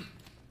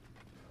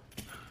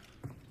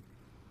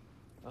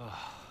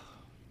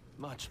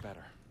 Much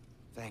better.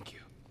 Thank you.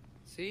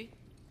 See?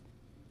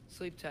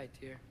 Sleep tight,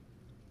 Tyr.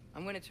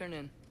 I'm gonna turn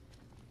in.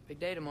 Big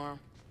day tomorrow.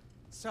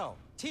 So,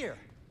 Tyr.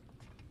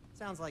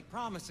 Sounds like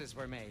promises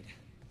were made.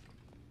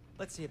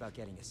 Let's see about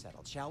getting you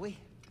settled, shall we?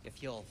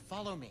 If you'll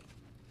follow me.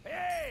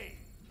 Hey!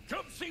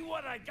 Come see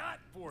what I got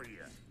for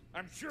you.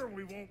 I'm sure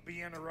we won't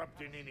be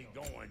interrupting any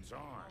goings-on.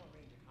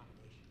 I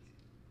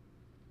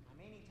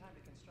may need time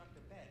to construct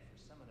a bed for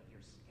someone of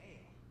your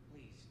scale.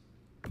 Please,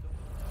 too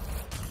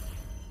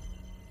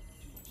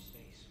much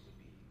space would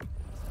be...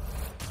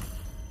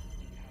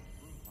 Do you have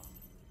a room on?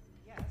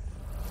 Yes.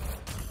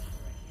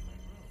 Where I keep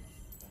my room.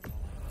 That's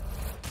all I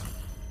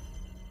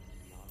know.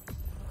 To be honest.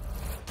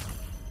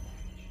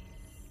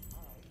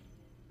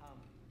 All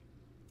right.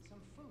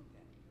 Some food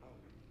then. Oh,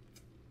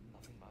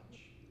 nothing much.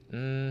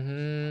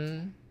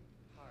 Mm-hmm.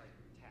 Hard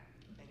tack.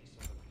 Any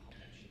sort of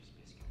humble ship's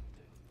biscuit will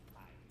do.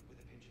 Aye, with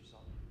a pinch of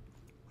salt.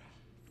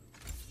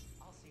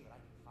 Well, I'll see what I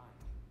can find.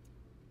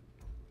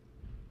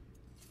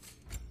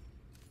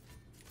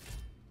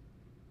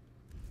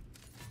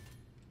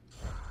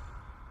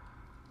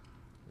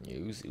 Yeah,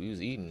 we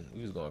was eating.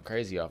 We was going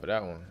crazy off of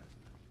that one.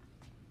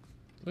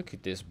 Look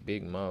at this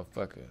big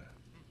motherfucker.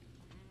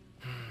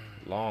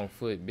 Long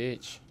foot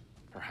bitch.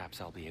 Perhaps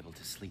I'll be able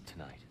to sleep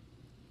tonight.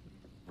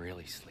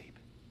 Really sleep.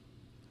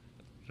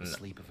 The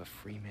sleep of a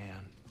free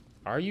man.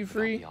 Are you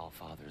free? The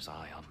Allfather's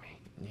eye on me.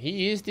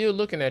 He is still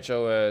looking at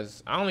your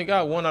ass. I only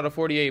got 1 out of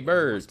 48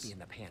 birds. Must be in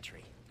the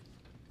pantry.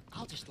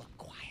 I'll just look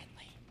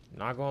quietly.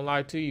 Not gonna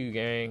lie to you,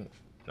 gang.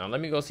 Now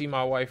let me go see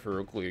my wife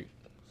real quick.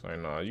 So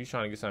no, you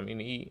trying to get something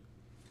to eat?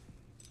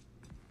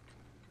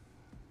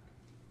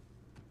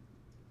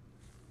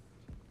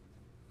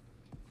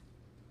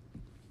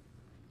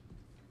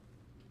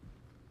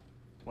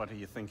 What are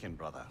you thinking,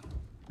 brother?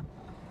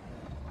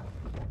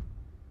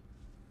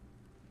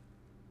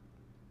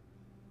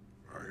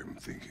 I am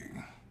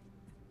thinking.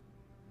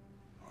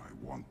 I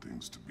want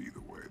things to be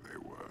the way they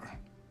were.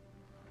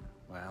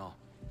 Well,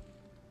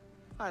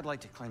 I'd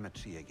like to climb a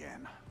tree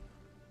again.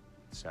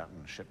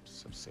 Certain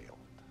ships have sailed.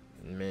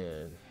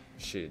 Man,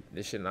 shit,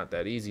 this shit not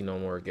that easy no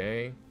more,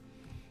 gang.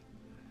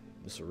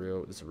 This a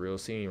real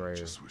scene right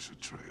here. Just wish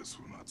Atreus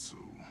were not so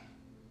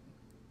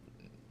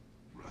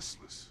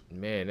restless.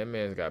 Man, that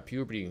man's got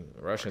puberty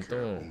rushing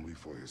through him. Only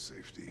for your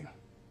safety.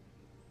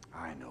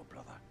 I know,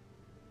 brother.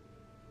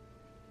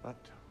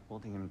 But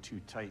holding him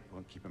too tight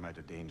won't keep him out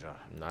of danger.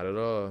 Not at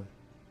all.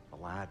 The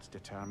lad's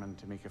determined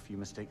to make a few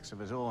mistakes of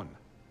his own.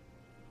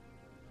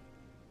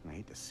 And I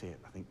hate to say it,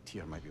 I think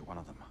Tyr might be one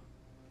of them.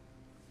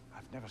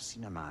 I've never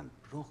seen a man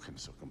broken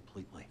so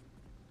completely.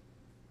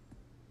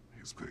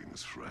 His pain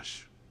is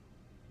fresh.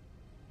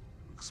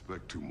 You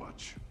expect too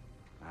much.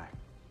 Aye,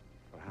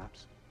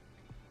 perhaps.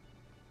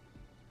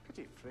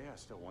 Pity Freya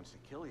still wants to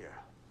kill you.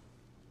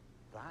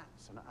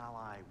 That's an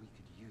ally we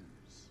could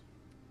use.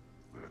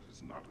 That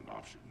is not an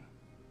option.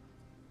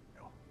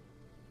 No,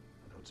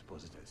 I don't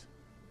suppose it is.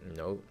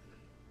 Nope.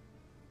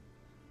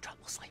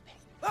 Trouble sleeping.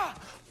 Ah!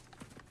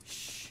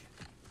 Shh.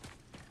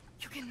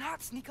 You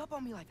cannot sneak up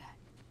on me like that.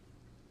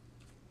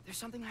 There's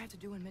something I have to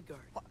do in Midgard.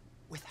 What?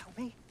 Without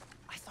me?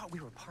 I thought we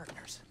were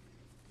partners.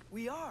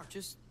 We are.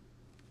 Just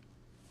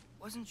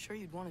wasn't sure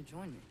you'd want to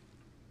join me.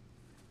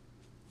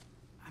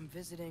 I'm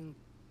visiting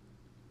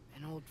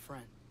an old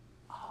friend.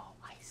 Oh,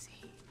 I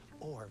see.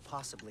 Or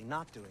possibly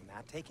not doing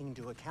that, taking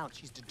into account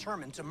she's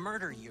determined to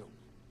murder you.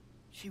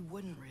 She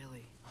wouldn't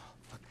really.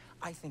 Look,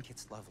 I think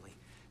it's lovely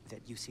that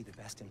you see the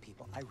best in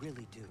people. I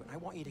really do. And I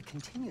want you to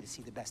continue to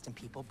see the best in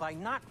people by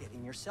not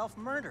getting yourself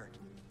murdered.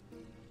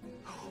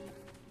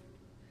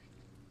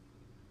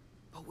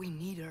 But we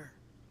need her.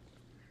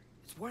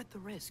 It's worth the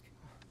risk.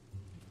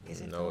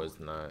 Is it? No, it's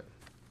not.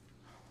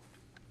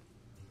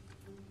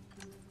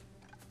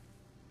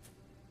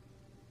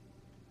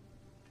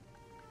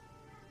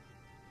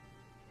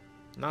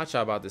 Not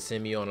y'all about to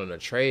send me on an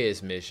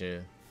Atreus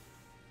mission.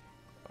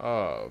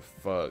 Oh,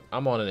 fuck.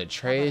 I'm on an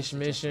Atreus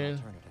mission?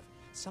 Alternative.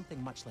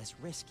 Something much less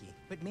risky,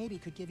 but maybe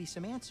could give you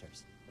some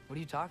answers. What are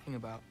you talking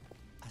about?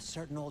 A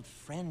certain old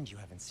friend you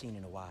haven't seen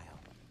in a while.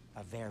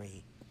 A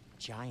very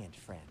giant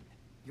friend.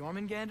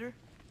 Jormungandr?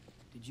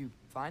 Did you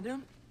find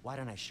him? Why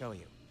don't I show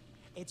you?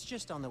 It's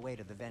just on the way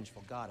to the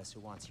vengeful goddess who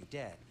wants you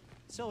dead.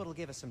 So it'll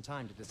give us some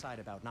time to decide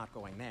about not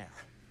going there.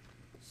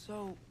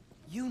 So,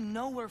 you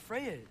know where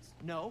Freya is?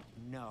 No.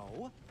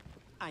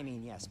 I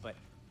mean, yes, but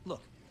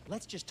look,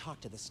 let's just talk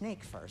to the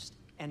snake first,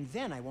 and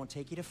then I won't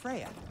take you to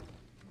Freya.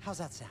 How's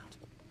that sound?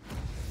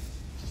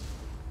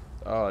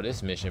 Oh,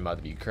 this mission about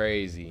to be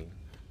crazy.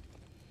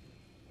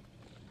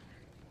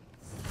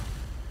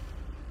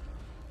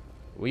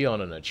 We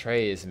on an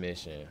Atreus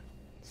mission.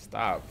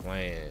 Stop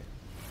playing.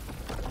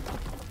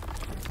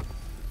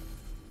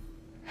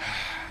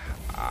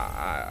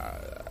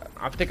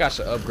 I think I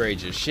should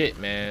upgrade your shit,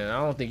 man. I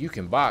don't think you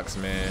can box,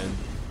 man.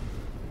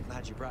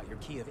 Glad you brought your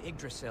key of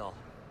Yggdrasil.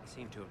 I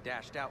seem to have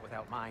dashed out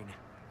without mine.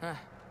 Huh.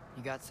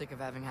 You got sick of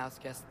having house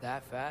guests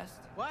that fast?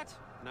 What?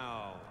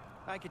 No.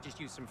 I could just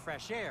use some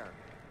fresh air.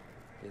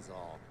 Is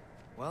all.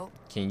 Well,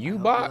 can you I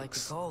hope box? you like the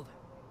cold.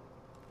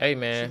 Hey,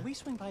 man. Should we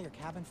swing by your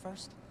cabin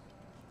first?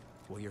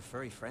 Will your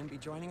furry friend be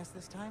joining us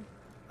this time?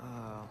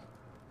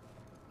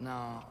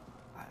 No.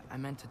 I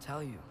meant to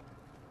tell you.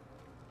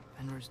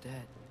 Fenrir's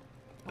dead.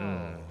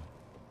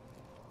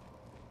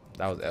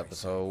 That was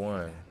episode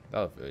 1.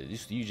 That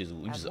was, you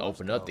just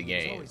opened up the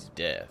game.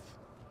 Death.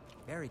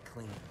 Very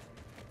clean.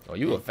 Oh,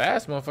 you a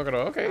fast motherfucker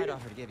though. Okay. I'd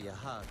offer to give you a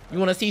hug. You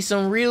want to see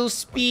some real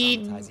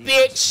speed,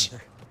 bitch?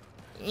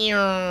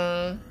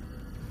 Yeah.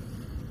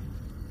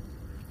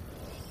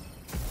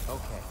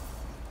 Okay.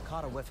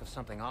 Caught a whiff of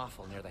something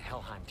awful near the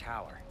Helheim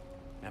Tower.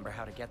 Remember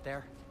how to get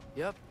there?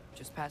 Yep,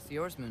 just past the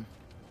oarsman.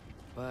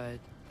 But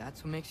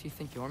that's what makes you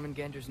think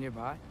Jormungandr's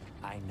nearby?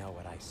 I know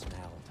what I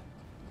smelled.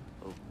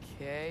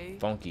 Okay.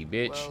 Funky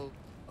bitch. Well,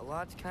 a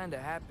lot's kinda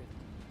happened.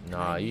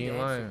 Nah, you ain't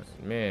lying.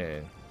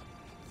 Man.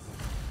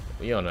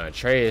 We on an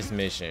Atreus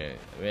mission.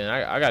 Man,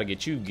 I gotta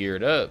get you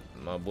geared up,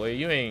 my boy.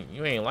 You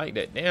ain't like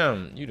that.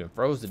 Damn, you done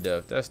froze to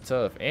death. That's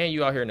tough. And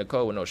you out here in the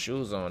cold with no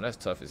shoes on. That's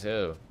tough as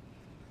hell.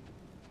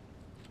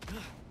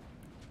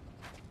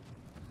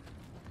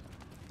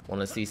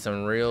 Wanna see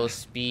some real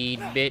speed,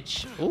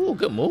 bitch? Ooh,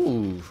 good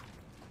move.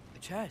 The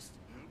chest.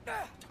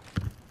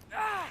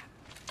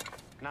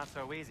 Not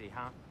so easy,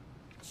 huh?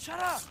 Shut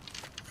up!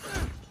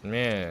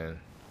 Man.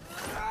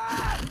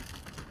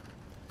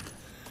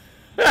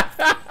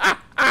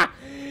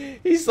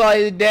 He saw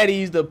his daddy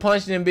used to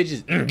punch them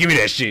bitches. Give me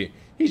that shit.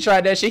 He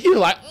tried that shit. He was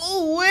like,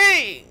 oh,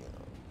 wait.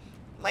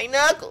 My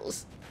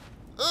knuckles.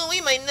 Oh,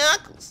 wait, my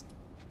knuckles.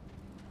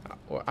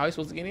 How are you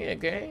supposed to get in,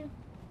 gang?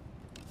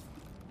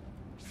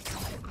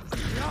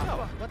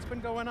 Yo, what's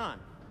been going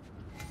on?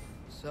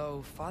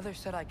 So, Father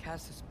said I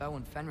cast a spell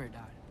when Fenrir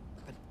died.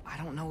 But I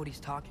don't know what he's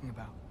talking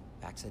about.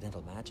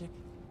 Accidental magic?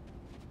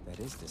 That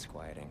is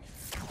disquieting.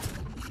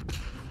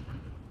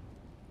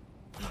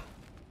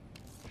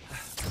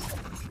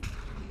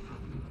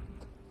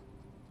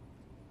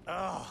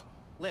 Oh,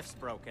 lift's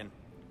broken.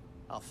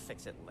 I'll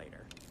fix it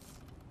later.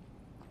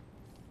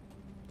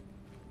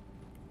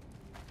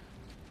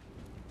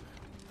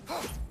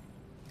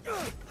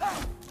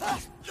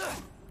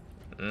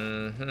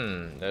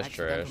 That's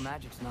Accidental trash.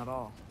 magic's not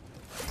all.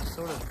 I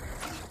sort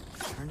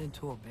of turned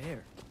into a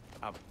bear.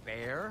 A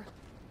bear?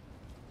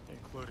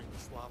 Including the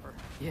slobber.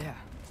 Yeah,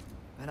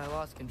 but I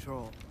lost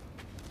control.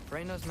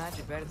 Freya knows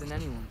magic better than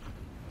anyone.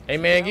 Hey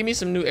man, give me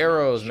some new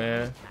arrows,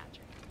 man.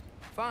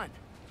 Fine.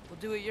 We'll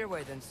do it your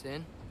way then,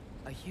 Sin.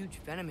 A huge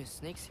venomous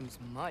snake seems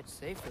much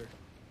safer.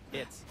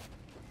 It's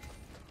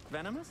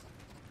venomous?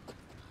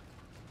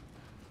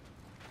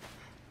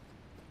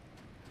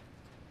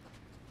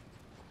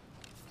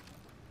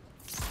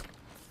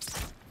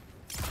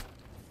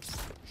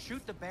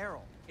 Shoot the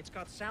barrel. It's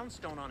got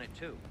soundstone on it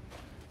too.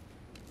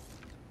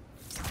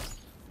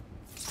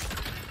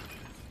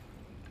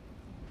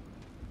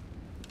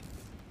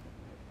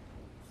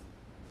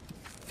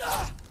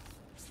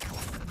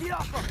 Get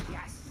off of me!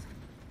 Yes!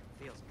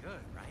 Feels good,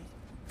 right?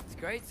 It's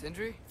great,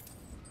 Sindri.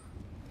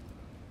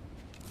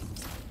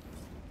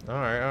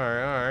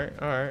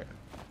 Alright.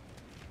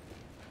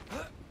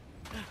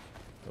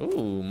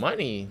 Ooh,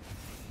 money.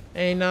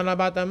 Ain't nothing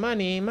about the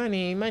money.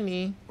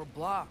 We're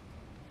blocked.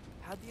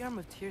 How'd the Arm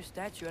of Tyr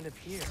statue end up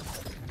here?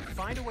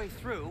 Find a way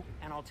through,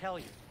 and I'll tell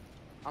you.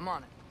 I'm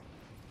on it.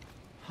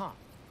 Huh.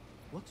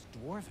 Looks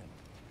dwarven.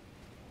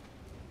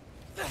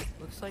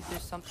 Looks like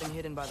there's something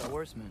hidden by the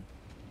horsemen.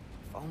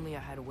 If only I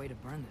had a way to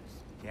burn this.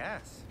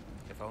 Yes.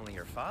 If only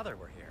your father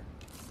were here.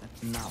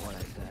 That's not what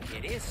I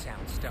said. It is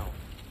soundstone,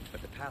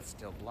 but the path's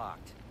still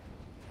blocked.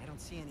 I don't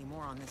see any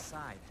more on this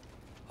side.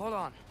 Hold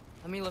on.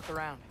 Let me look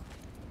around.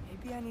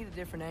 Maybe I need a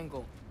different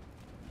angle.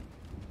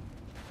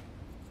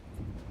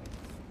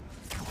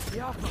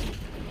 Yeah.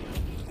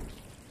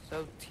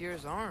 So,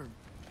 Tyr's arm.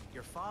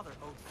 Your father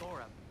owed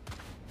Thor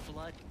a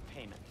blood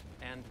payment,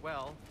 and,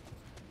 well,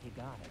 he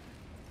got it.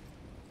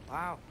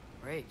 Wow,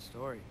 great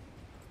story.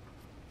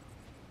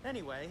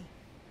 Anyway,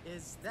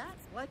 is that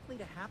likely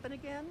to happen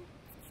again?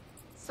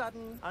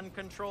 Sudden,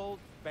 uncontrolled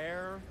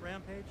bear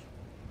rampage?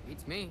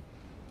 Beats me.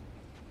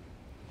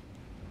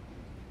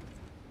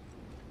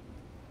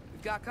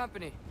 We've got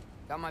company.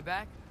 Got my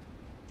back?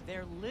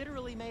 They're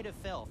literally made of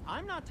filth.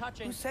 I'm not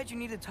touching... Who said you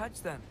need to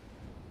touch them?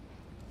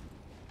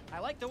 I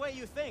like the way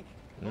you think.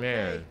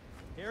 Man. Okay,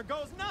 here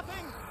goes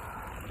nothing!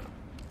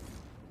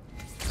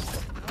 That's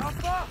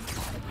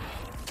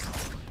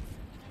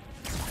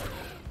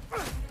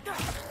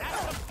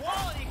some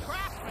quality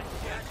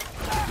craftsmanship!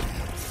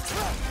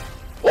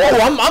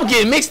 Oh, I'm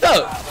getting mixed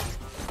up.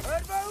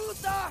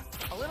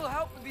 A little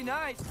help would be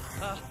nice.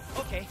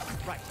 Okay,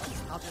 right.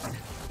 I'll just...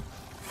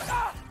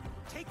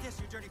 Take this,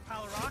 you dirty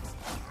pile of rocks!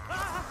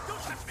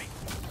 Don't touch me!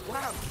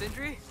 Wow,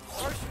 Sindri,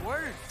 harsh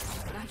words.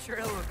 Not sure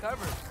he'll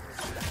recover.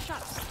 Shut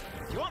up!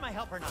 You want my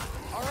help or not?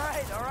 All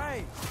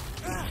right.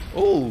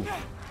 Ooh.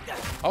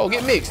 Oh,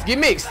 get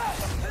mixed.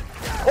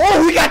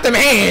 Oh, we got them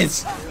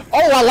hands.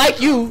 Oh, I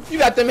like you. You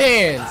got them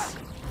hands.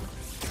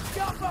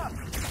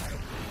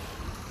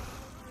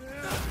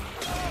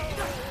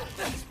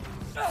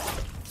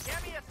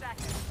 Give me a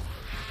second.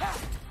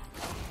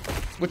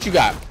 What you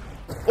got?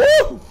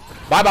 Ooh.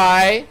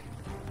 Bye-bye.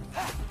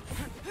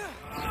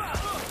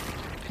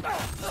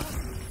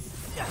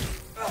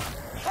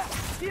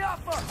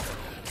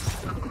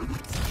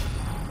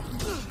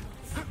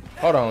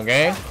 Hold on,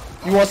 gang.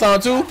 You want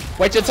something too?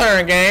 Wait your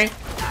turn, gang.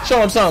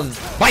 Show him something.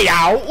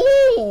 Wow.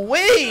 Ooh,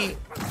 wait.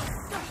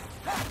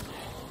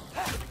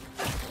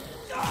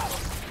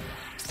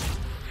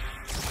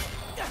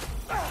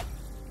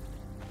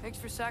 Thanks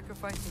for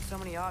sacrificing so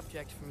many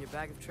objects from your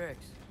bag of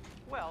tricks.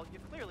 Well, you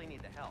clearly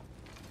need the help.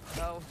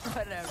 Oh,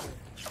 whatever.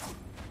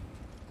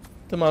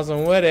 Come on,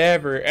 some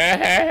whatever.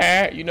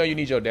 You know you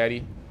need your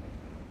daddy.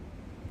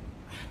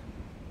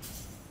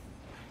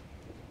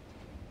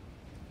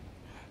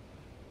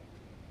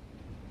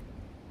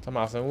 Come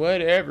on, some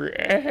whatever.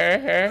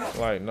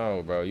 Like,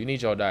 no, bro. You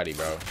need your daddy,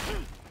 bro.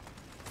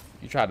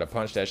 You tried to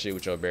punch that shit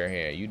with your bare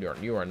hand.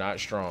 You are not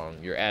strong.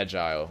 You're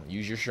agile.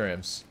 Use your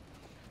strengths.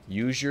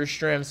 Use your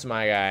strengths,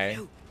 my guy.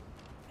 Dude,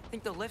 I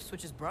think the lift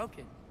switch is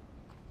broken.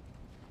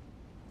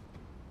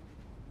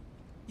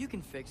 You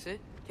can fix it,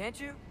 can't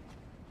you?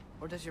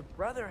 Or does your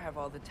brother have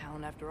all the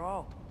talent after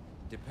all?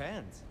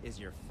 Depends. Is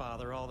your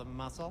father all the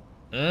muscle?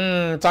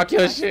 Talk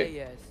your I shit. say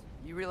yes.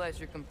 You realize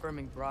you're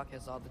confirming Brock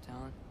has all the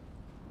talent?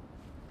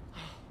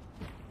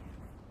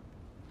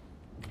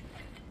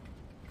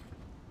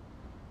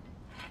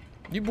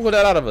 You pulled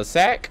that out of a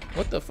sack?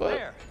 What the fuck?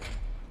 There.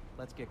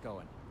 Let's get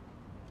going.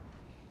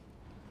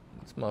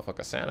 This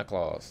motherfucker Santa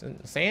Claus.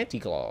 Santa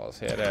Claus.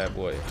 Had that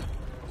boy.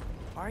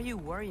 Why are you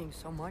worrying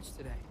so much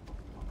today?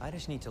 I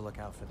just need to look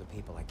out for the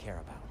people I care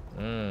about.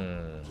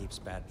 Keeps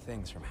bad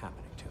things from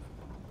happening to them.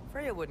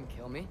 Freya wouldn't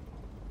kill me.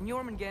 And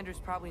Jormungandr's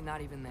probably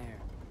not even there.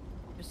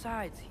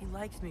 Besides, he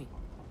likes me.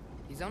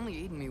 He's only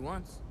eaten me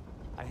once.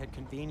 I had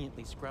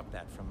conveniently scrubbed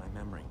that from my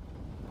memory.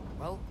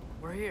 Well,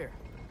 we're here.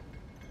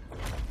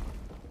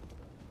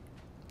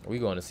 We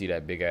going to see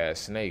that big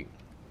ass snake.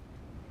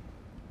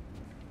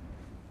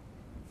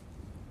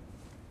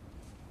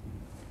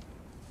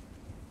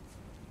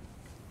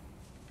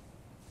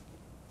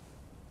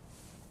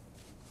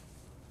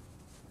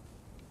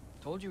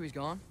 Told you he's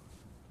gone.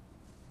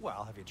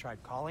 Well, have you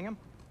tried calling him?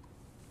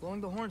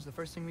 Blowing the horn's the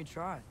first thing we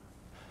tried.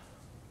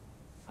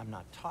 I'm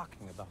not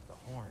talking about the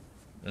horn.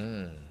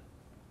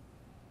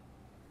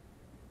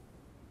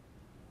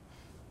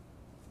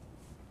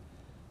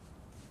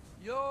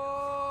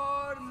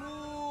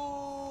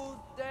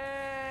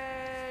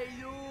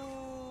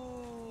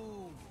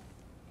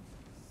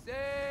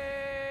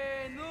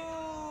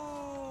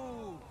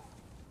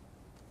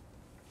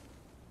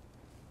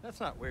 That's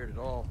not weird at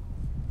all.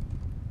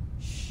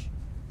 Shh.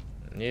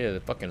 Yeah, the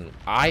fucking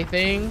eye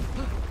thing.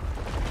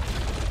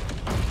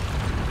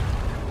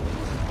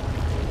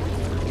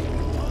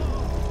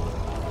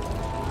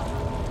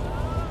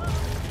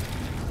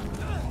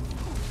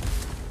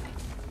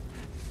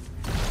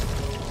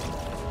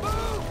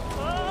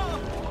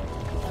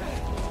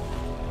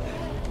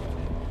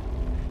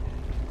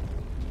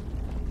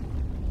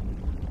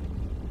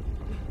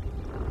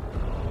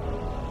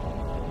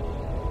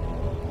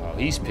 Oh,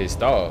 he's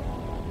pissed off.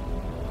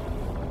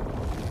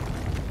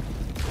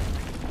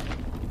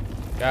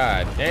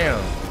 God damn.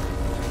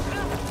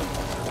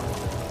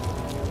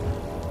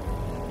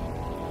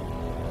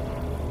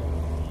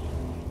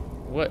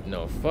 What in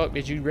the fuck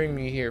did you bring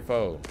me here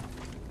for?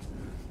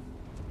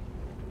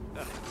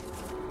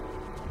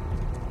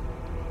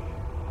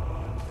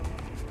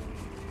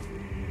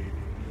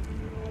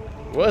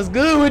 What's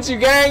good with you,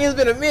 gang? It's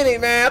been a minute,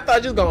 man. I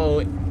thought you was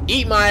gonna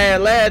eat my ass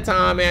last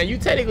time, man. You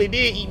technically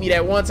did eat me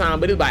that one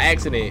time, but it was by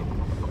accident.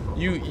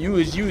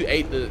 You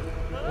ate the...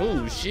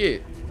 Oh,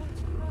 shit.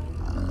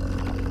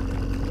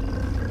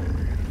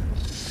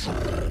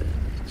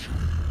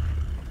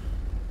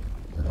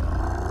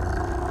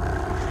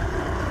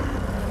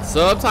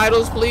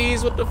 Subtitles,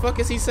 please. What the fuck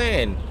is he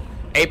saying?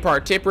 A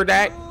part tipper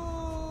that?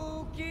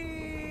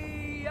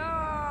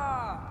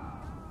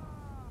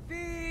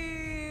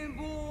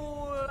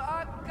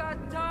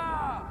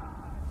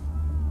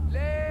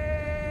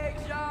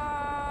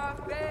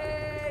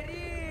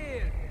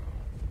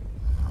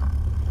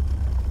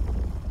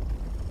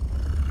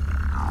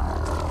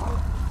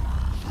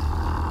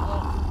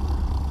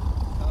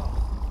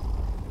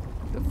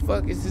 The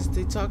fuck is this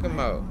they talking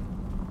about?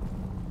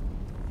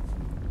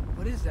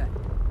 What is that?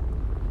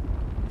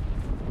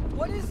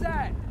 What is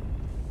that?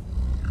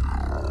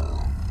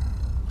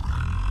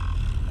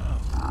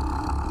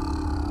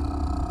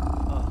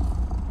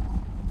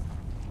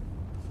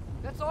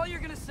 That's all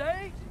you're gonna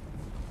say?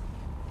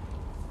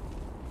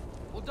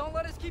 Well, don't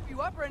let us keep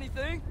you up or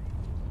anything.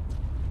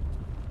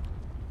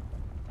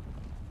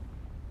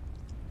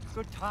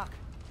 Good talk.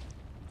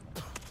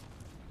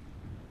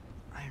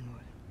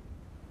 Ironwood.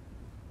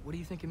 What do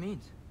you think it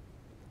means?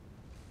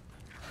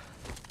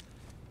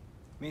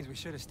 Means we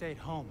should have stayed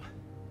home.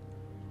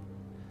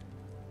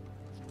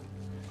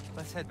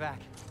 Let's head back.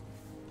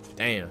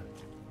 Damn.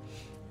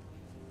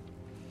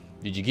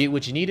 Did you get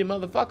what you needed,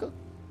 motherfucker?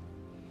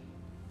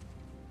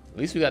 At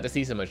least we got to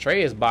see some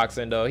Atreus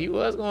boxing, though. He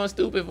was going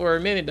stupid for a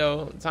minute,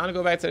 though. Time to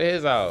go back to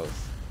his house.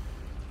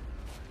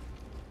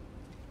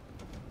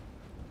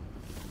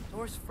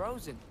 Door's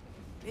frozen.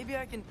 Maybe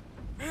I can...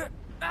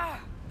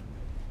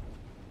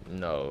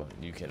 No,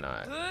 you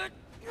cannot.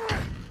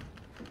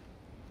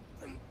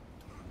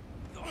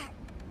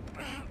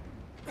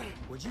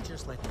 Would you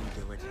just let me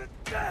do it?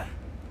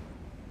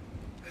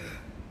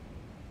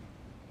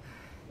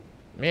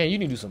 Man, you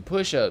need to do some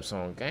push-ups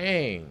on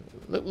gang.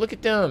 Look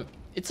at them.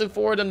 It took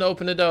 4 of them to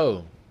open the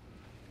door.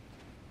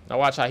 Now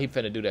watch how he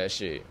finna do that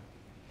shit.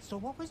 So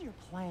what was your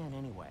plan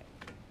anyway?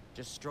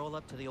 Just stroll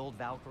up to the old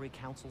Valkyrie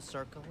Council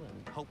circle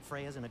and hope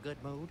Freya's in a good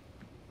mood?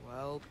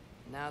 Well,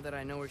 now that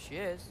I know where she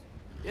is,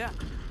 yeah,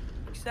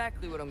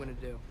 exactly what I'm gonna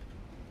do.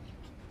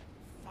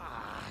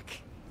 Fuck.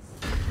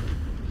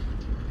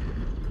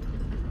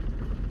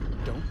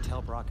 Don't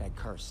tell Brock I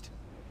cursed.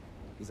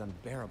 He's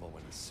unbearable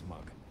when he's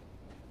smug.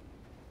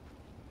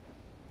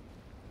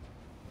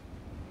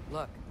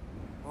 Look,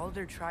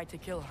 Baldur tried to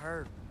kill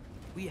her.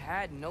 We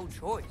had no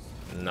choice.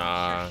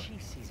 Nah. Sure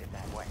she sees it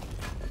that way.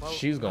 Well,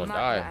 She's gonna I'm not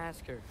die. gonna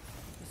ask her.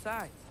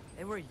 Besides,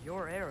 they were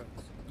your arrows.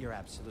 You're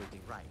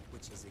absolutely right,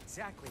 which is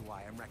exactly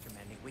why I'm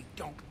recommending we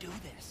don't do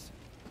this.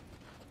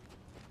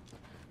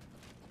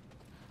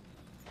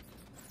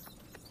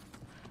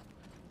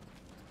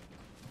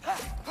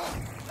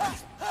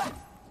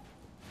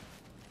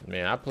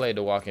 Man, I played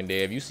The Walking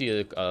Dead. If you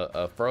see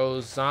a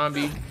froze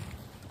zombie,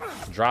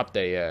 drop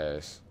their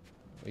ass.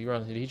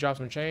 Did he drop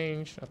some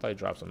change? I thought he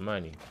dropped some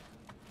money.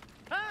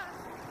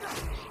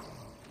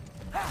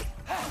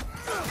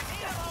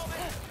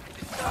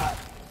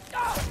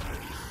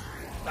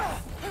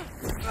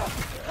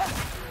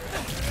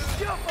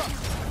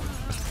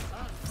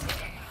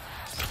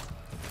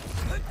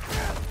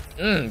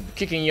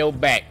 Kicking your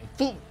back.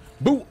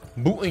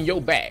 Booting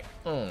your back.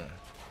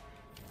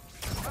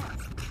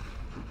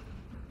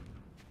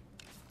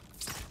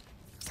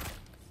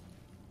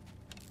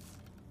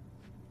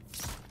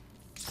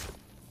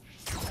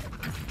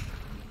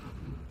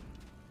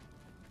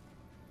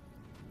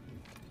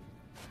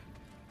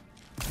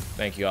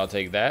 Thank you, I'll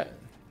take that.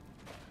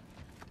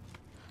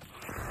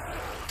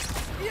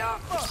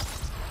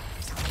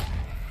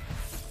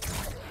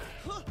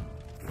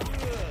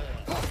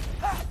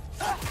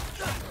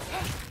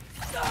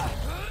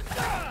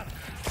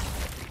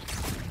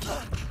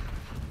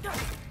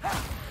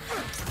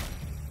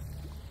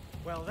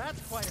 Well,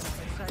 that's quite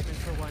enough excitement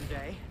for one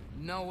day.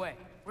 No way.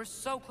 We're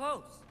so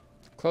close.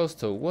 Close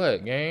to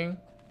what, gang?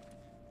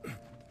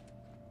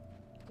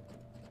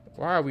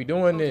 Why are we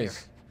doing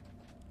this?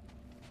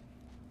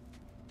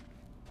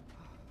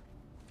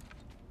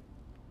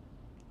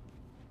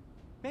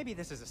 Maybe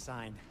this is a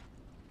sign.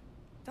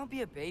 Don't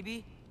be a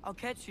baby. I'll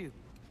catch you.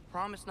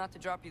 Promise not to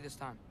drop you this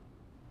time.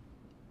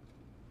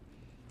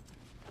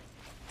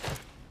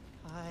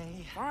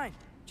 Fine.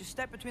 Just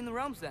step between the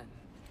realms then.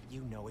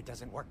 You know it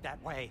doesn't work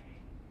that way.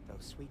 Though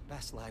sweet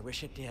Bessla, I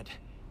wish it did.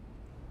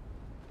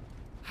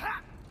 Ha!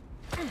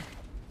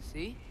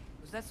 See?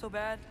 Was that so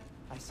bad?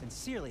 I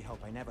sincerely hope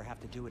I never have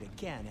to do it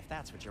again, if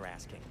that's what you're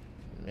asking.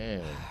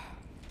 Man.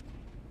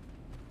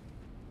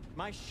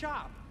 My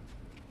shop!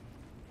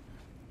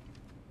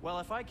 Well,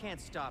 if I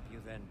can't stop you,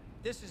 then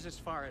this is as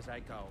far as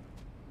I go.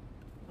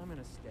 I'm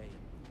gonna stay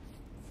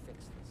and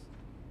fix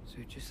this.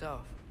 Suit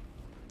yourself.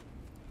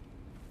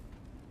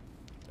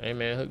 Hey,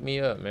 man, hook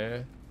me up,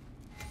 man.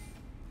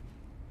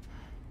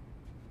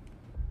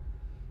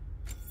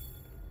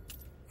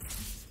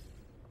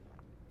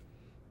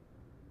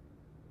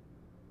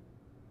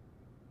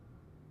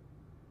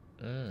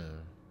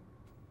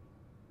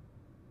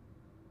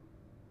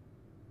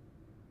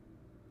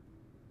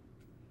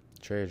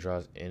 Trade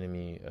draws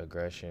enemy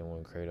aggression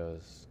when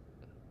Kratos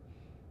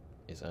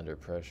is under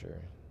pressure.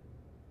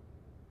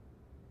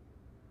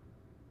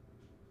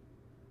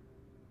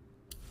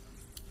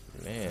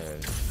 Man,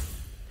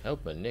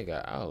 help a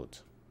nigga out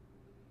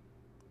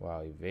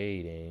while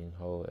evading.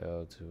 Hold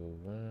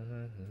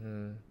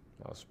L2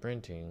 while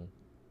sprinting.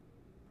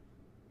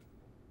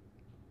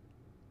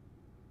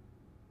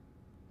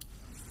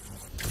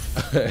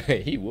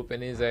 He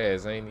whooping his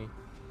ass, ain't he?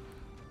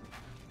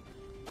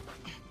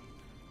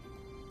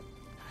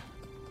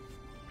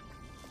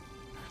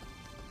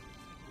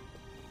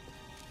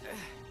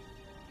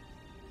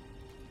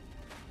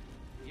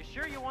 You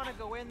sure you want to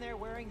go in there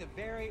wearing the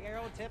very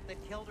arrow tip that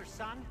killed her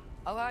son?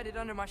 I'll hide it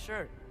under my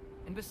shirt.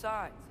 And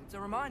besides, it's a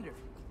reminder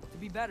to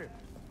be better.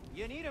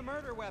 You need a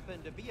murder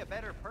weapon to be a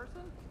better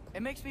person?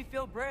 It makes me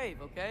feel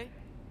brave, okay?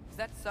 Is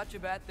that such a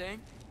bad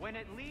thing? When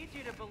it leads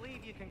you to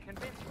believe you can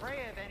convince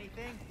Freya of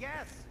anything,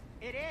 yes,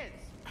 it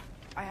is.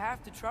 I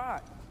have to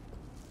try.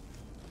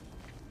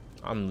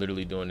 I'm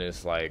literally doing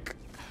this like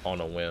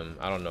on a whim.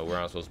 I don't know where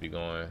I'm supposed to be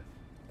going.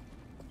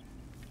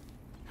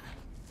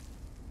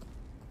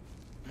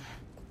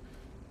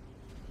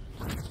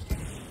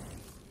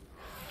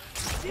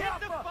 Hit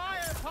the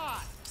fire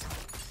pot!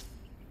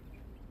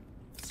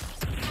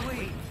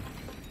 Please.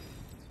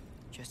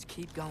 Just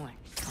keep going.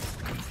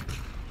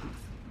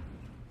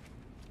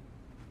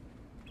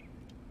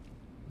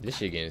 This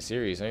shit getting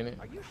serious, ain't it?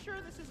 Are you sure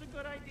this is a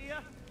good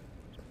idea?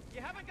 You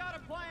haven't got a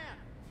plan.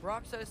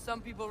 Brock says some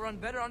people run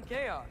better on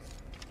chaos.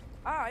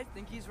 I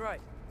think he's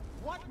right.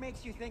 What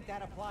makes you think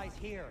that applies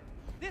here?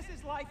 This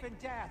is life and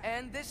death.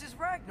 And this is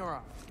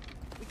Ragnarok.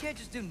 We can't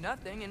just do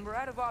nothing, and we're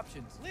out of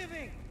options.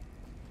 Living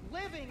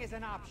is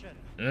an option.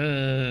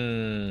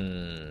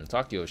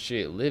 Talk your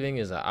shit. Living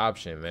is an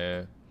option,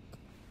 man.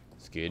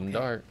 It's getting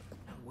dark.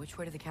 Now, which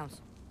way to the council?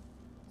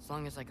 As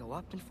long as I go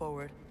up and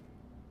forward,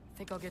 I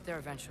think I'll get there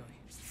eventually.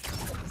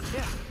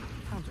 Yeah,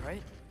 sounds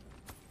right.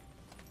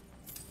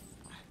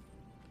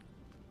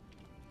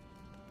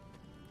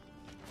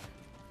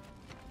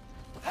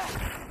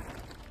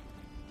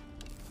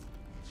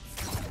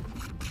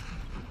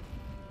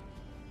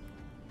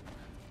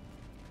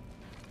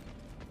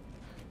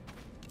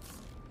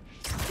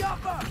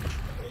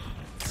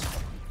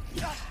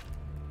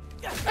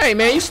 Hey,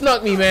 man, you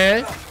snuck me,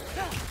 man.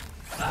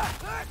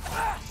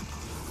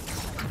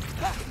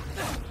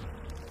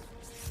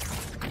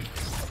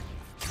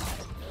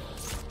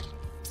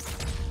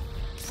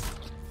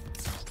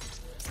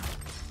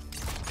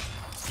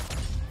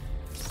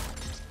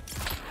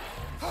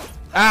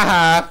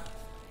 Aha.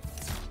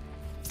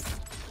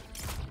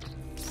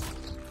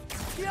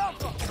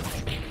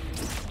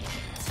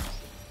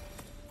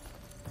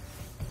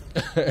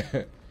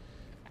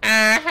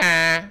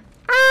 Aha.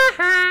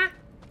 Aha.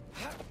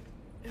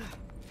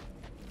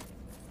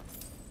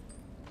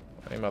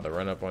 I'm about to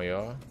run up on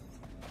y'all.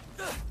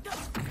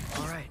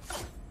 All right,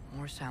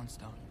 more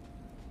soundstone.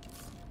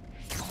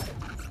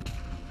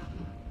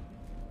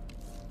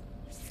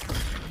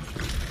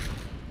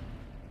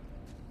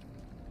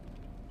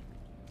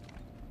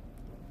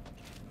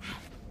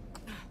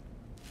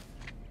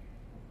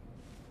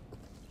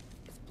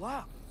 It's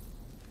blocked.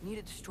 We need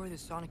to destroy the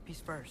sonic piece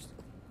first.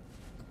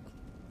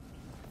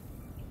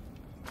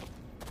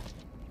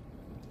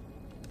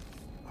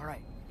 All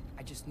right,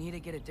 I just need to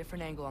get a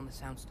different angle on the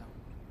soundstone.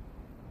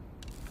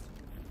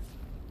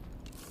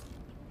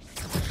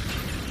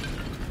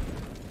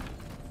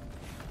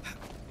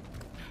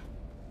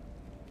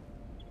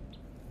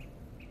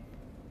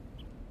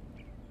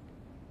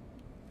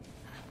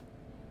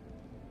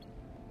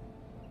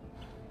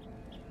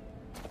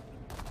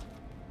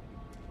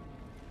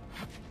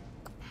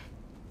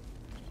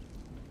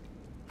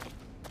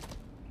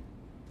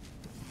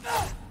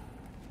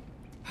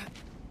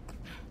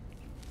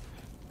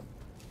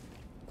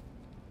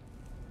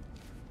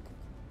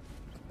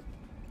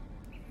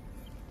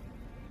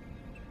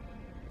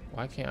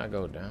 Why can't I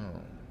go down?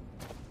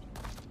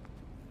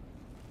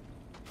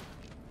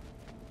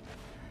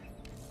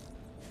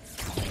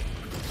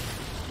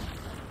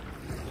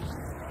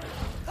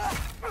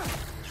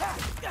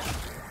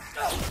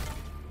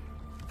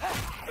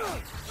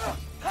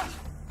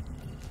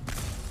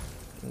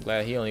 I'm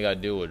glad he only got to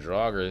deal with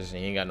Draugrs and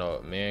he ain't got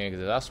no man.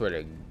 Because I swear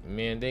to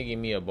man, they give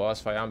me a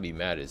boss fight, I'm gonna be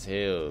mad as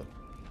hell.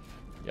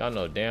 Y'all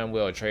know damn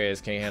well Atreus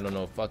can't handle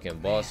no fucking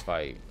boss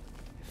fight.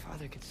 If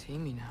Father could see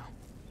me now,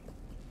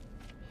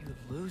 he would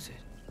lose it.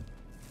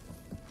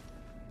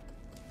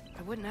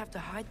 I wouldn't have to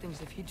hide things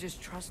if he'd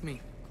just trust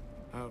me.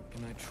 How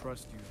can I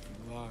trust you if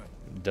you lie?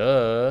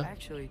 Duh.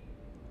 Actually,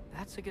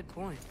 that's a good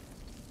point.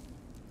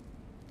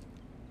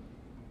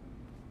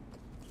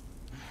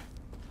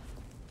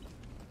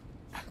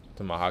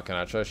 How can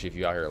I trust you if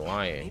you out here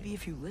lying? Maybe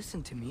if you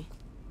listen to me.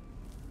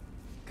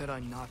 Could I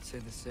not say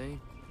the same?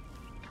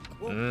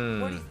 Well,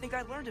 where do you think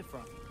I learned it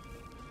from?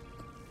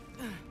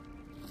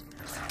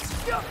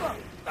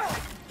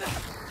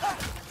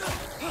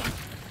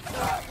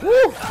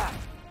 Woo!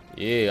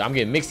 Yeah, I'm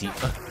getting mixy.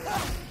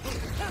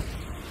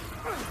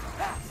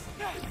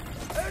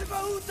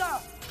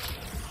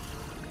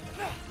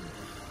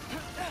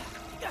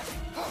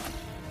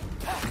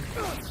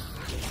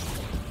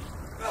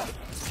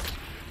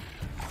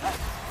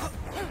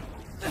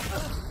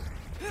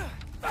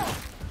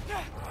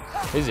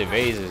 His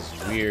evade is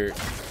weird.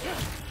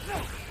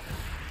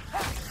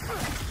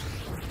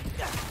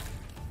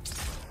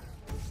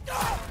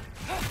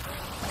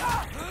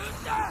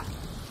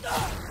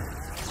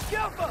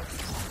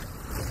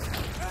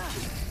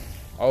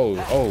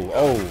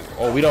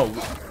 Oh, we don't.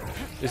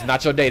 This is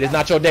not your day. This is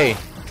not your day.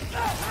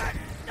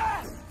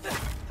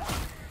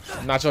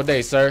 Not your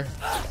day, sir.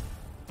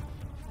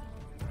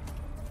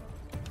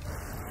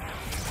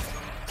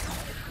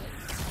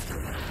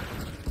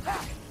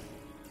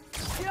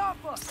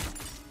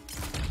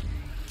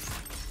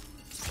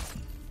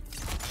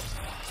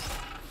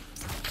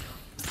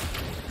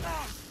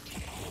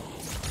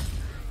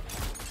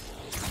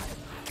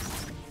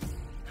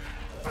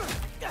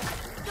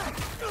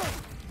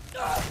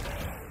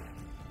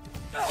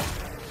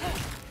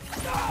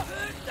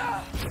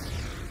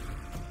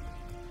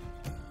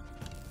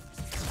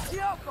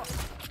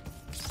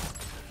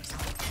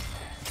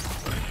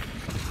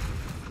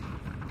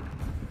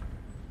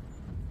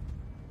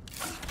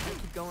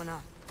 Keep going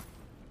up.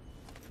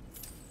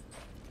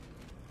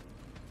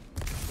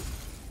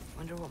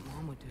 Wonder what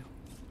Mom would do.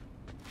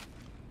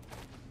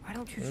 Why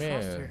don't you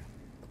trust her?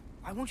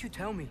 Why won't you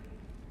tell me?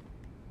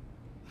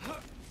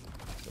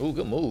 Ooh,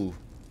 good move.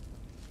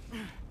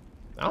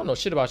 I don't know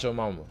shit about your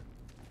mama.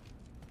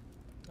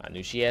 I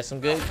knew she had some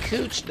good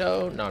cooch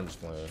though. No, I'm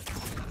just playing.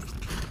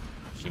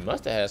 She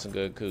must have had some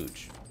good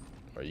cooch,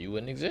 or you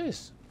wouldn't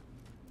exist.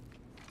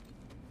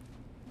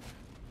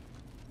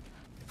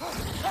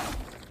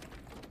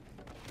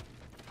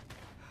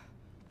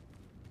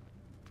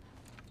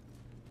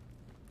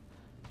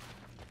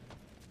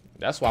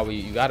 That's why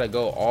you gotta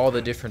go all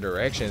the different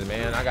directions,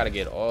 man. I gotta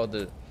get all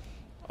the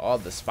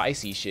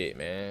spicy shit,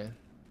 man.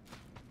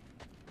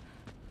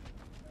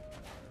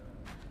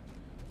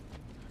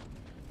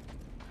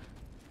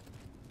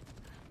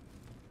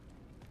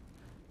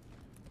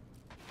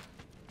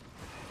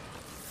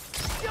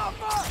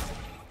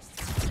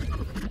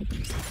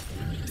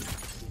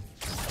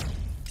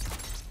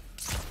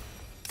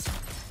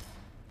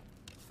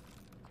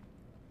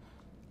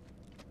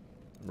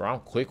 Bro, I'm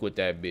quick with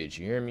that bitch,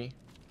 you hear me?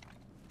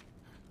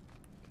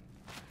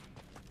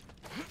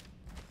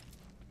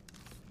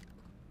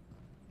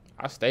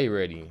 I stay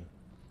ready.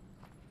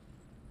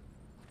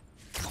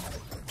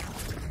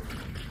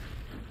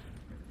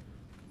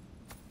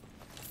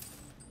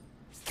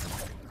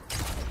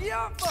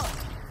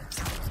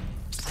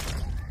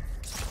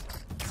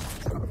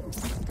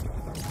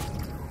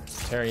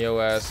 Tearing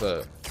your ass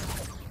up.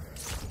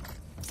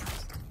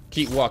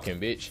 Keep walking,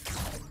 bitch.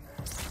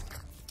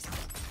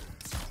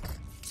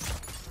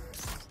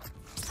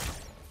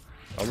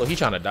 Oh, look, he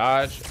trying to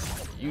dodge.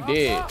 You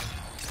did.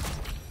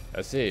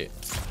 That's it.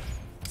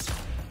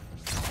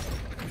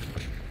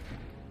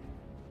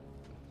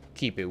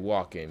 Keep it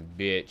walking,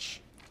 bitch.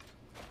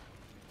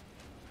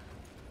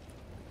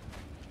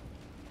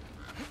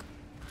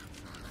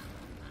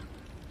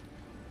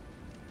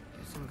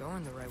 Guess I'm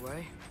going the right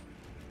way.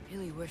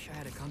 Really wish I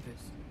had a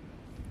compass.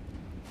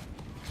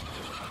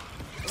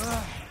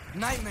 Ugh,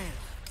 nightmare.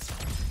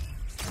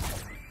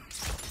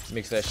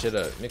 Mix that shit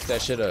up. Mix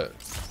that shit up.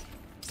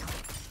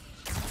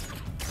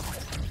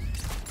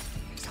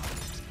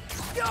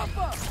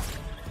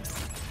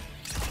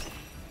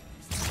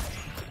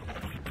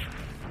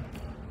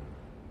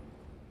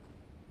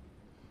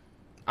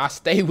 I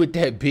stay with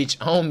that bitch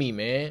on me,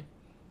 man.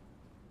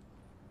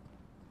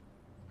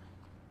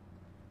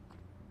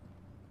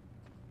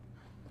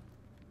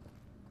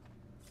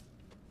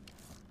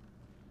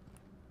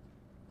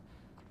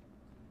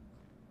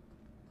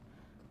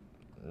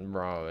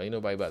 Bro, ain't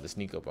nobody about to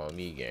sneak up on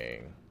me,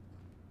 gang.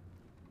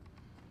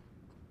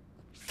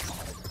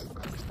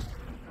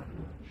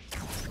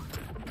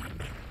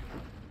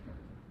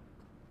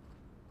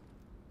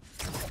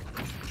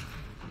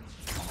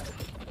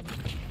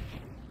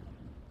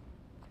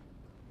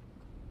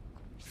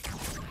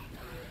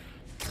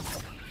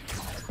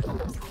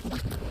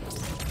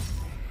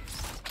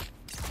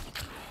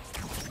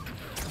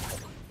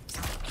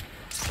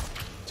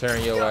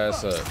 Tearing your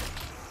ass up.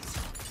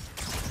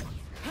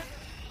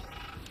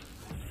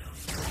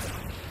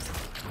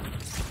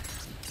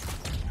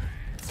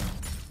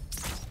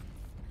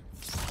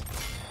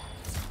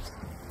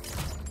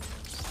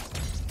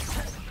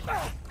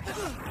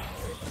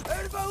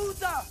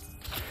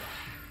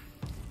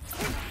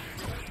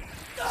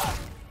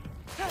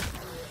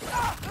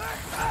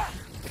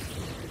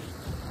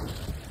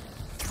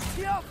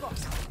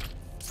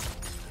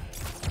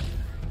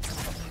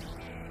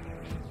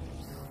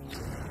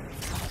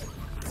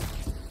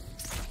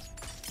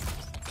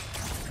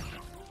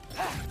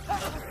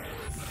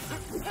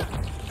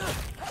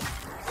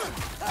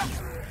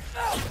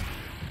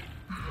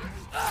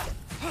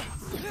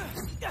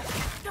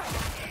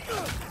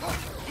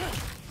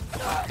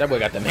 That boy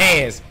got them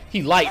hands.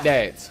 He like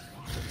that.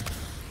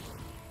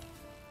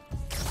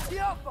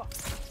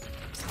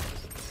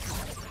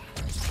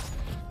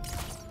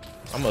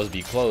 I must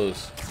be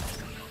close.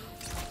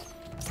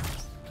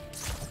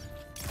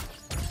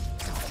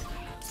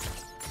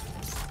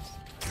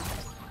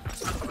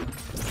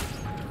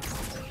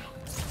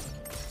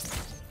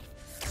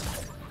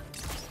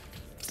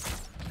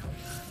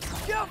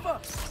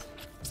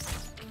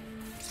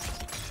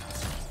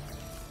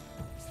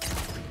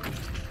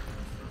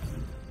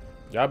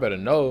 Y'all better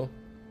know.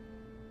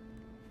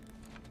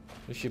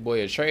 This your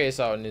boy Atreus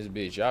out in this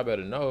bitch. Y'all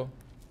better know.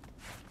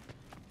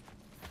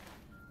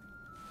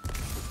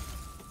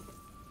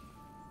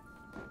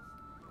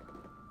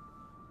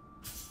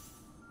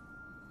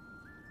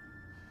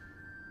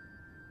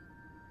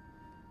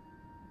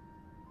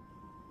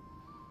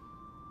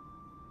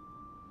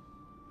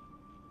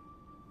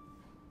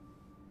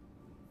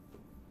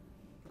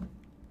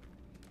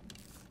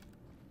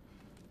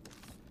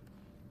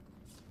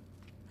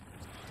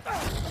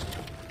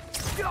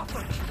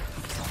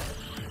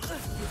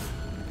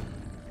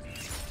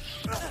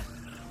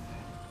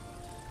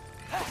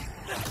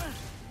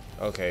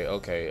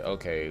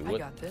 Okay. I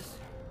got this,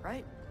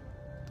 right?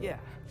 Yeah,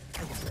 I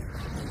got this.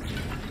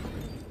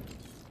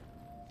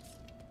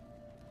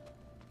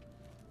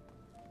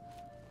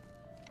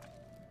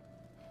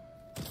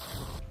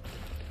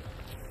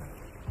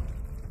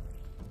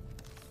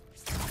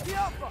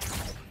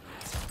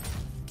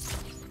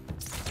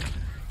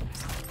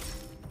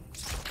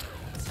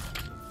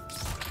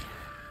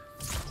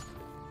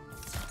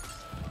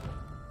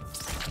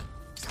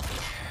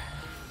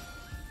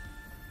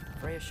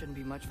 Freya shouldn't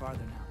be much farther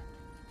now.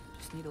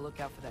 Just need to look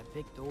out for that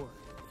big door.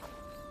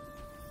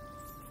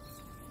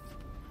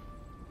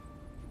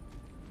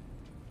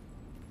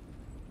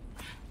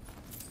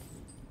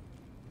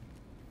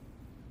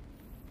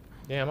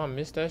 Damn, I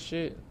missed that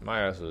shit. My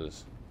ass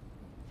was.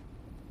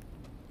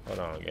 Hold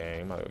on,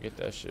 gang. Might go get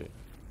that shit.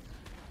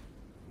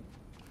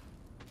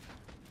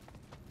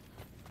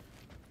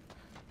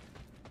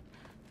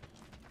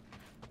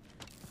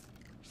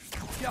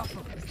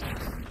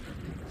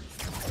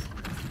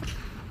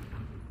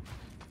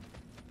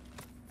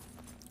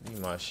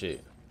 My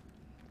shit.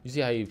 You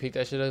see how you pick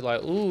that shit up?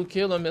 Like, ooh,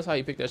 kill him. That's how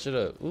you pick that shit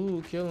up.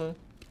 Ooh, kill him.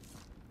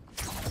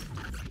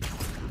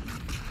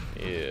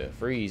 Yeah,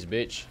 freeze,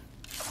 bitch.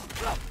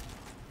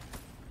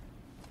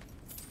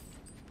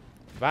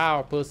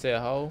 Vile pussy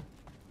hoe.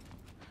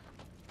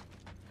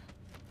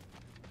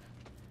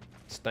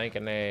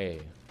 Stinking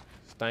egg.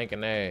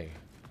 Stinking egg.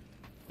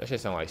 That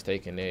shit sound like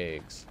steak and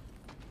eggs.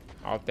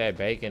 Off that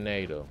bacon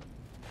egg though.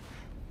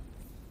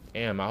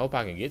 Damn, I hope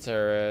I can get to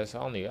her ass. I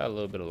only got a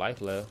little bit of life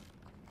left.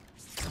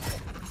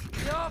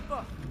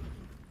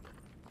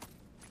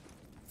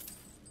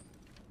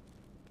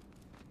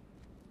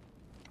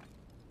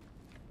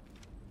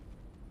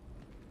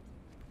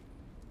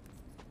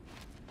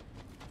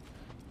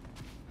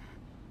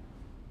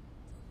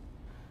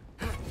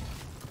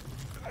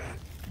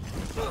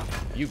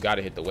 You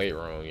gotta hit the weight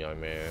room, young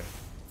man.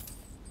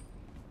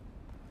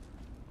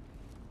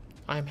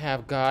 I'm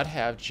half god,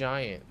 half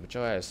giant. But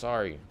your ass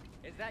sorry.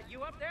 Is that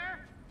you up there?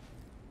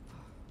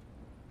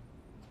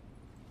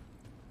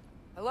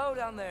 Hello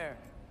down there.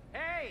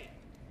 Hey!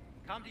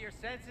 Come to your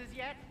senses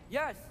yet?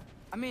 Yes.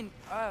 I mean,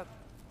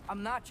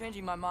 I'm not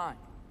changing my mind.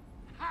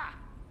 Ha!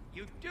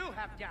 You do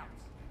have doubts.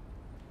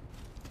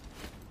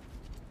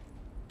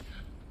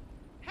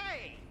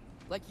 Hey!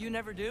 Like you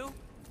never do?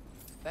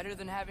 Better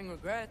than having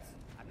regrets.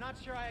 I'm not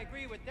sure I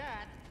agree with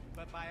that,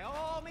 but by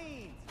all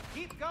means,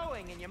 keep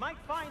going and you might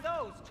find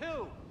those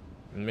too.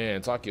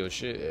 Man, talk your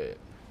shit.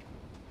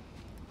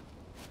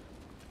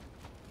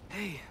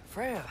 Hey,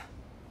 Freya.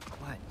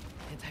 What?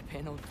 Can't I pay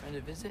an old friend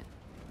a visit?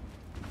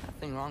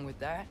 Nothing wrong with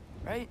that,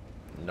 right?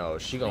 No,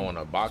 she gonna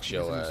wanna box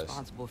your ass.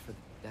 Responsible for the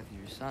death of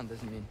your son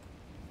doesn't mean.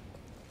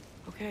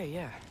 Okay,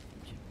 yeah.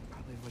 You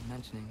probably would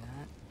mentioning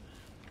that.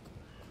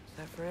 Is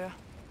that Freya?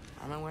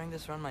 Am I wearing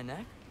this around my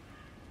neck?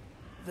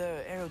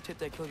 The arrow tip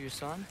that killed your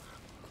son?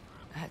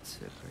 That's a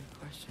great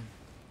question.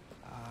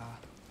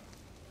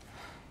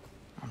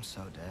 I'm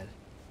so dead.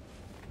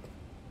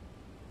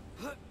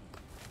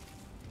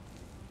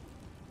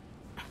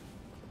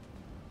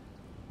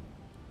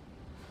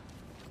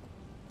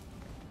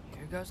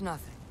 Here goes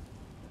nothing.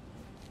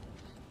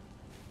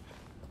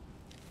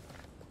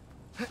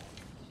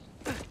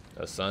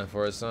 A son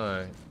for a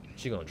son.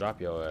 She gonna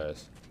drop your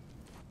ass.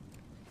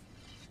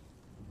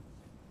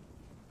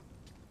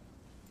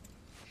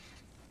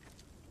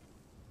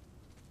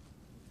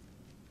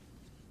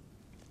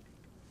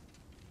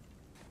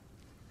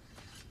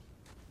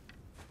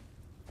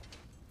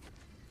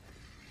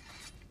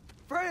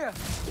 Freya!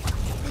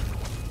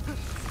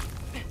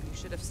 You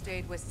should have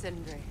stayed with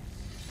Sindri.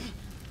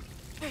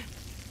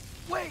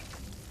 Wait!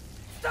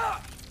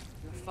 Stop!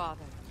 Your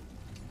father.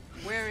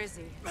 Where is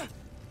he?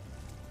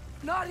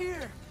 Not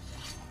here!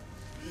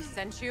 He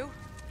sent you?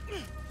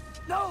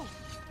 No!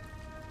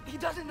 He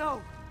doesn't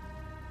know!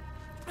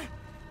 You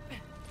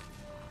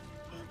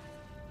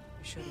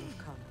shouldn't have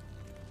come.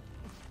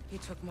 He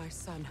took my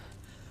son.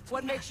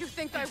 What makes you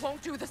think I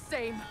won't do the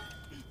same?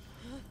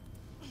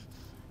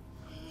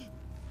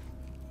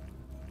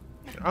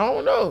 I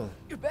don't know.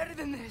 You're better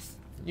than this!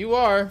 You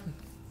are.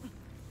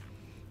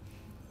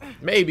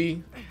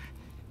 Maybe.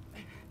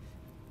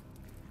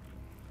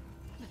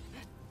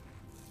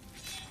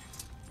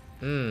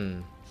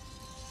 You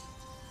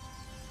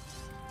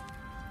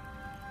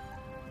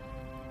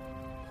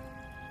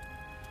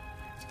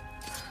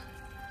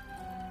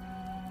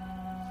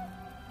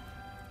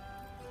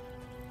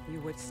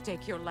would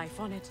stake your life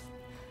on it?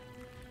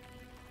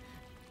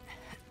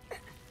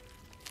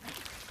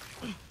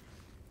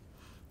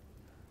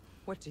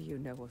 What do you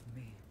know of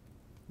me?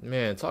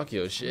 Man, talk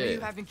your I know shit. you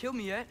haven't killed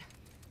me yet.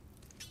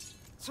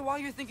 So while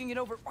you're thinking it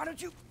over, why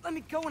don't you let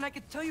me go and I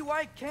can tell you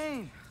why I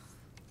came?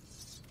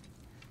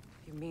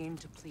 You mean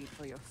to plead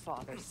for your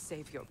father,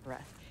 save your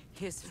breath.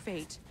 His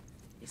fate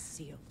is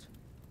sealed.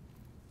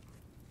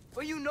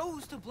 But you know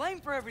who's to blame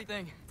for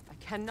everything. I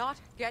cannot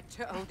get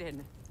to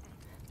Odin.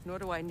 Nor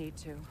do I need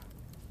to.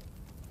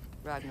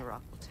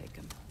 Ragnarok will take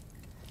him.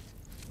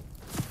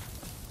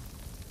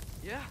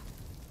 Yeah?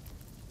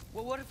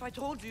 Well, what if I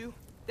told you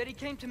that he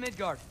came to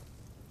Midgard?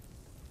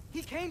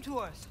 He came to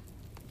us.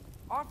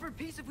 Offered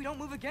peace if we don't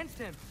move against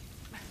him.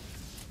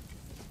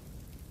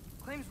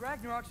 Claims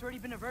Ragnarok's already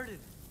been averted.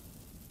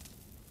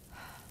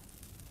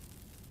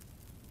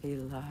 He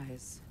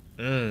lies.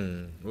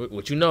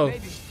 What you know?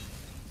 Maybe.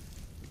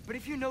 But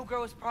if you know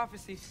Groa's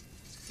prophecy,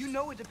 you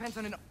know it depends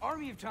on an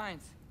army of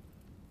giants.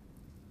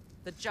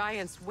 The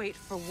giants wait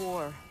for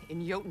war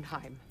in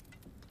Jotunheim.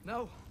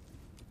 No.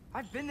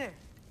 I've been there.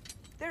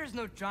 There is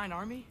no giant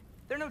army.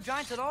 There are no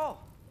giants at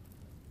all.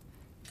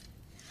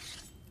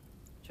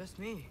 Just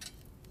me.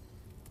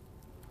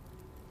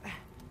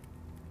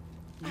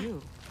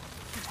 You.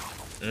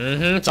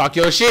 Talk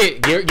your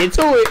shit. Get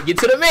to it. Get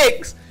to the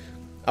mix.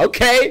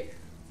 Okay.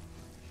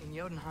 In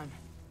Jotunheim,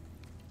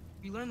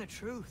 you learn the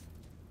truth.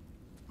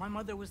 My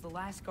mother was the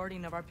last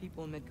guardian of our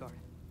people in Midgard.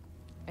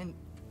 And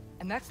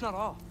that's not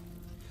all.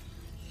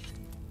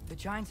 The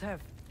giants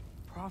have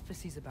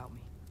prophecies about me.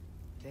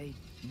 They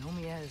know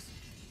me as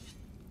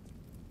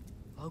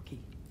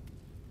Loki.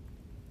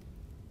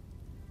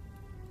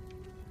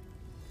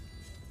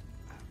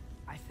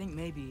 I think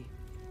maybe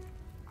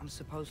I'm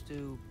supposed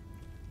to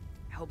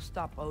help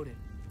stop Odin,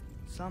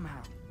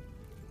 somehow.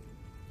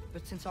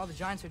 But since all the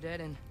giants are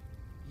dead and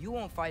you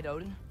won't fight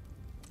Odin,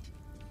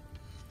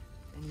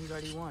 then he's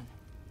already won.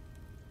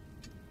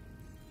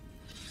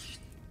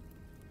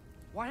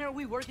 Why aren't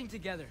we working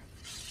together?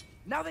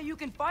 Now that you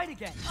can fight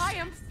again! I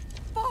am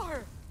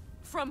far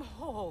from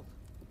whole.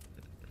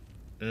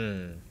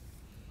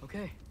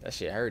 Okay. That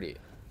shit hurted.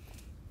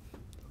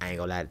 I ain't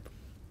gonna lie.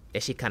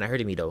 That shit kinda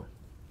hurted me though.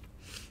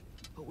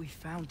 But we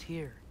found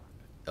Tyr.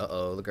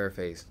 Uh-oh, look at her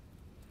face.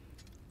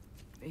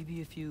 Maybe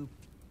if you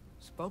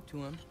spoke to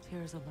him.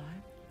 Tyr's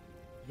alive?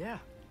 Yeah.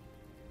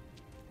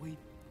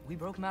 We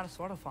broke him out of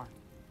Svartalfheim.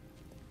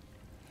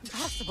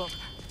 Impossible.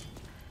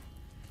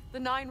 The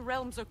 9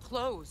 realms are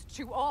closed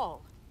to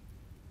all.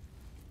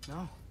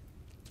 No.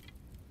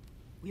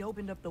 We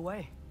opened up the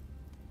way.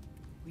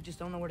 We just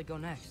don't know where to go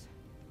next.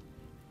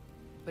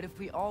 But if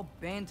we all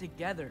band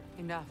together...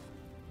 Enough.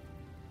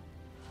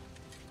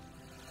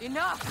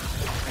 Enough!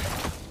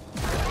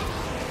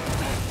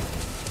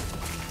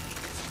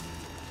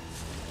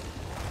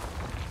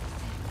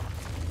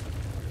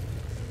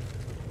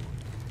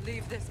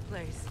 Leave this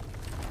place.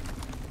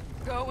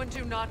 Go and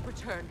do not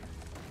return.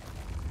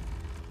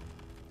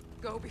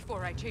 Go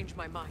before I change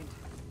my mind.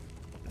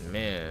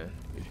 Man.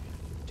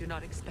 Do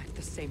not expect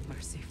the same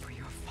mercy for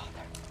your father.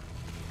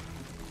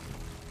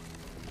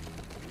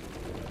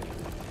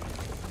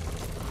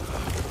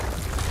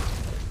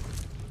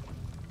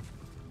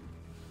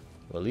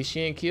 Well, at least she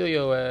didn't kill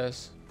your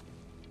ass.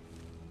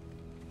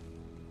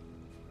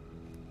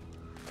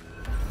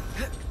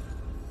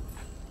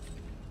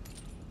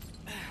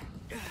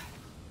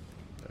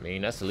 I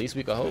mean, that's the least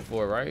we could hope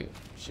for, right?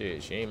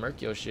 Shit, she ain't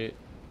murk your shit.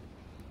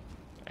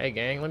 Hey,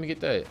 gang, let me get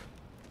that.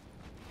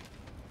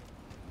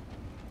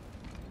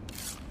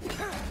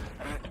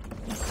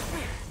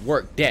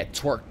 Work that,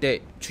 twerk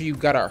that, till you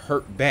got a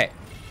hurt back.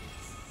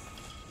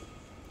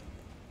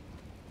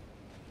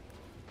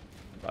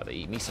 About to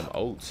eat me some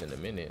oats in a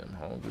minute. I'm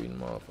hungry,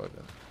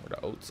 motherfucker. Where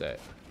the oats at?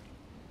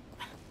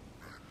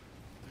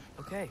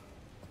 Okay,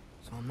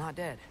 so I'm not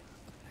dead.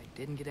 I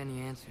didn't get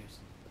any answers.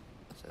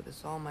 So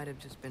this all might have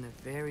just been a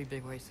very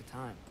big waste of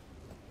time,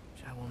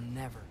 which I will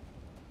never,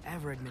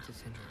 ever admit to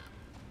Sindri.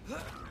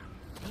 It's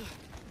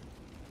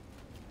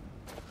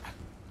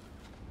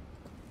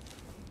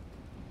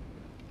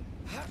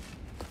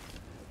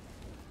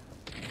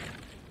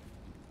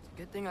a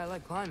good thing I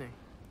like climbing.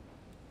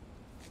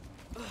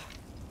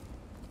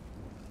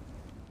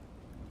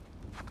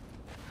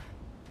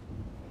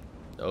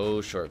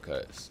 No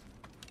shortcuts.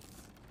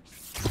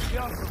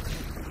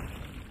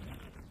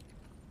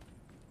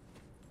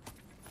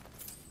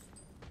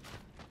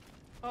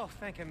 Oh,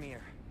 thank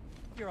Amir.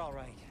 You're all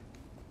right.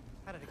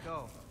 How did it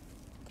go?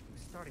 I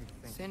was starting to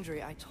think.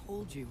 Sindri, I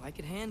told you I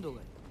could handle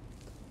it.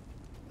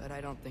 But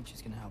I don't think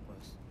she's gonna help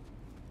us.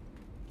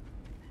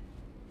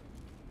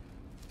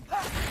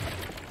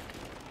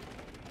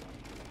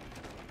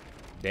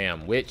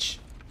 Damn witch.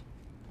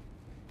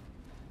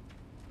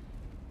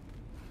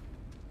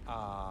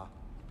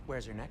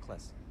 Where's your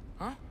necklace?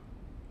 Huh?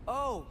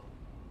 Oh!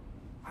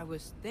 I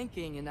was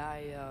thinking and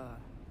I,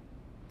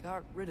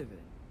 got rid of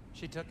it.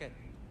 She took it,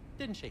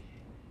 didn't she?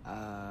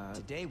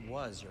 Today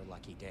was your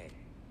lucky day.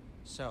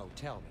 So,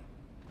 tell me,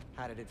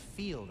 how did it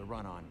feel to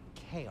run on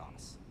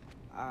chaos?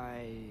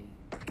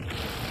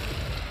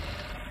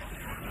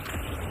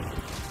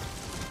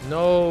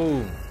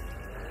 No.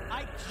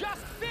 I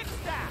just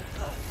fixed that!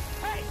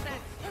 Hey,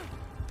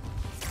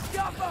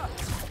 Yoppa!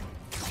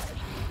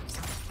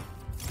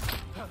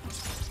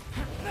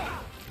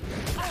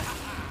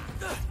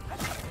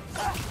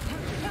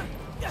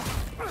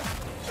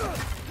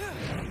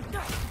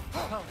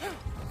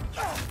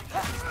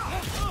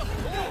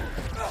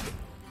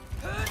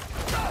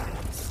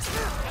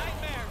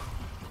 Nightmare!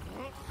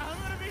 I'm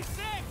gonna be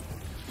sick!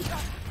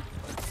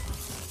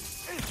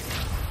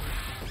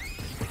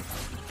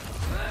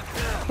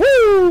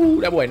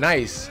 Woo! That boy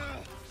nice.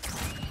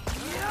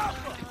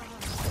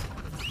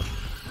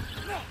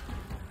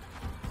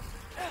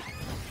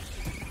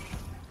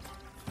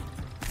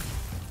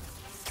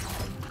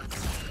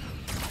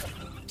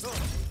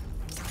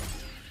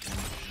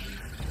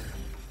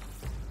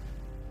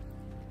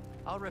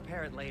 I'll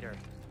repair it later.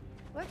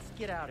 Let's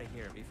get out of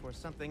here before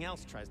something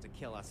else tries to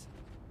kill us.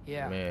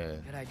 Yeah,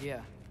 Man. good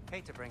idea.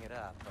 Hate to bring it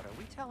up, but are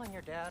we telling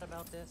your dad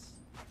about this?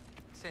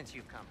 Since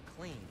you've come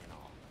clean and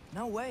all.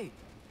 No way.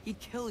 He'd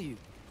kill you.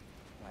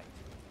 Right.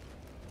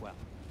 Well,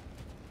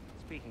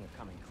 speaking of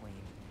coming clean.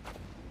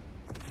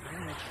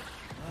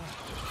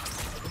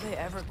 Did they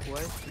ever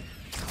quit?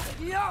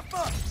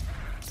 Yoppa!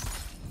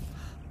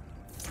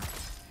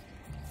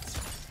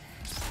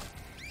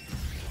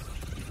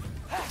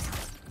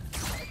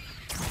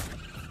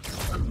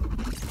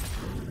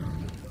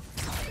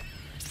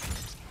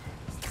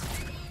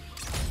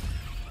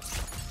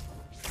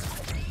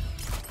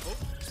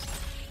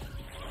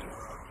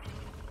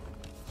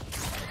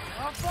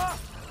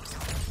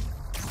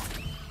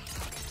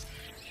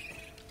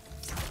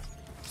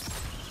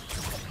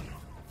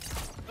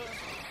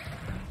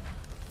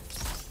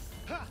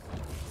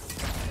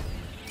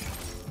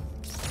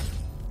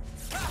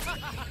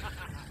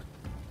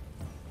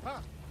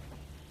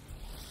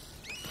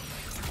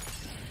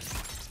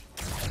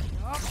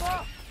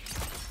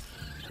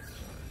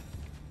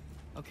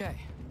 Okay,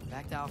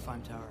 back to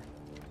Alfheim Tower.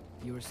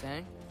 You were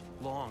saying?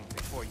 Long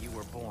before you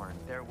were born,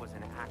 there was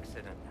an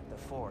accident at the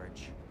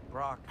forge.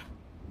 Brock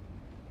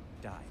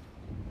died.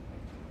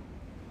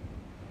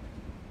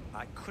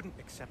 I couldn't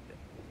accept it.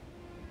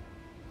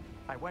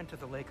 I went to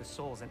the Lake of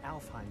Souls in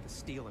Alfheim to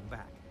steal him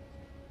back.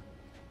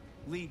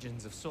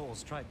 Legions of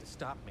souls tried to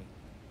stop me.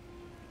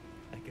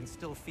 I can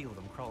still feel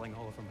them crawling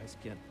all over my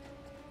skin.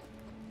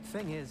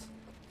 Thing is,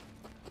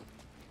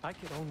 I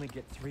could only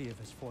get 3 of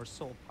his 4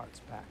 soul parts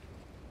back.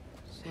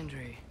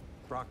 Sindri.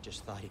 Brock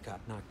just thought he got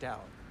knocked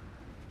out.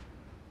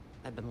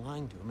 I've been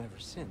lying to him ever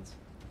since.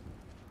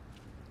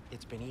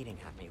 It's been eating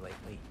at me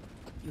lately.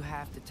 You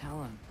have to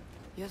tell him.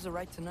 He has a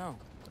right to know.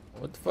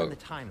 What the When fuck?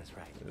 the time is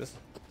right. This...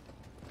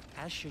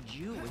 As should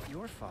you with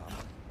your father.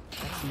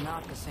 That's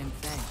not the same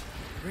thing.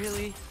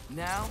 Really?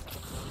 Now?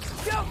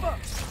 Yoppa!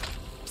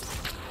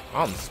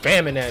 I'm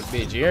spamming that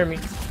bitch, you hear me?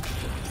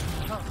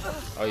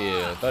 Oh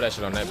yeah, throw that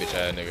shit on that bitch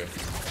ass nigga.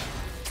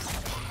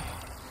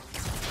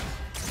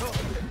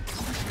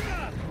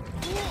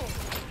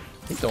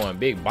 He throwing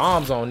big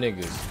bombs on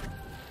niggas.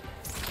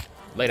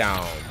 Lay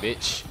down,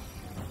 bitch.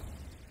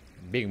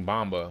 Big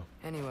bomba.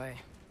 Anyway,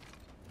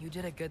 you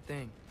did a good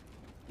thing.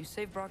 You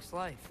saved Brock's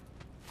life.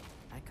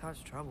 I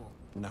caused trouble.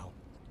 No.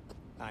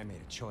 I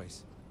made a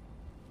choice.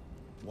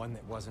 One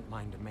that wasn't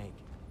mine to make.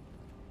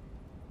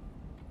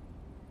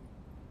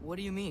 What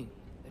do you mean?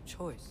 A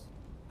choice?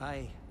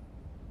 I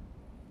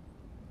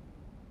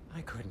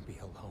couldn't be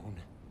alone.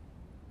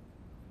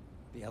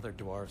 The other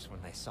dwarves,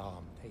 when they saw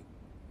him, they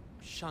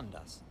shunned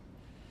us.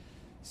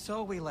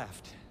 So we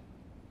left.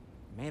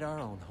 Made our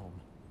own home.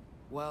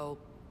 Well,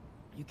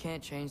 you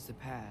can't change the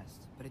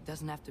past, but it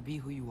doesn't have to be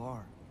who you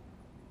are.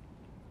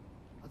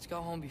 Let's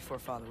go home before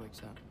Father wakes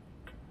up.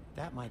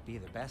 That might be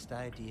the best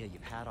idea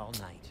you've had all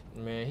night.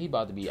 Man, he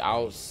about to be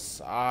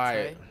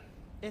outside.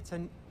 It's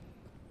an...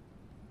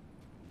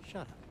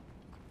 Shut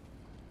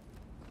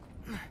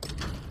up.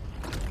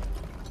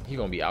 He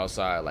gonna be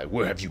outside like,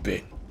 where have you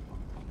been?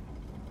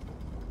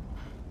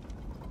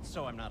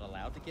 So I'm not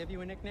allowed to give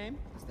you a nickname?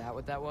 Is that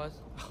what that was?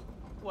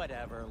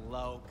 Whatever,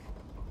 Loke.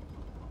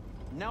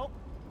 Nope,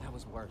 that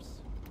was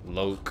worse.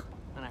 Loke.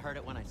 And I heard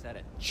it when I said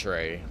it.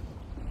 Trey.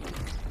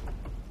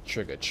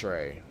 Trigger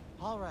Trey.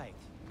 All right.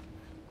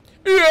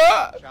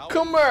 Yeah!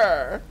 Come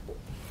here!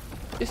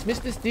 It's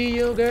Mr.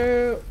 Steel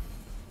Girl.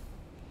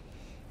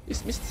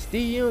 It's Mr.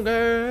 Steel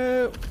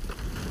Girl.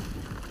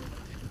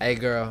 Hey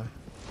girl.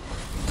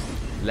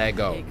 Let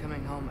go. I hate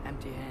coming home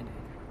empty-handed.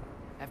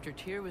 After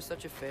Tyr was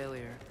such a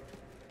failure,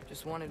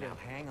 just wanted to... Now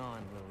hang on,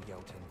 little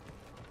Jotun.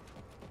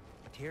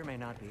 Tyr may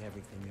not be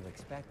everything you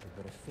expected,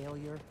 but a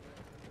failure?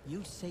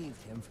 You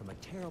saved him from a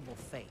terrible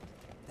fate.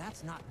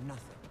 That's not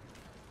nothing.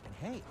 And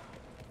hey,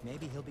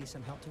 maybe he'll be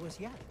some help to us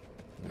yet.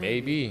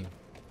 Maybe.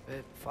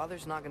 But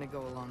Father's not gonna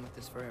go along with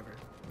this forever.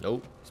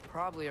 Nope. He's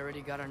probably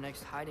already got our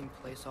next hiding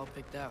place all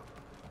picked out.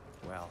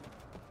 Well,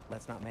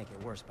 let's not make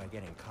it worse by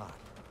getting caught.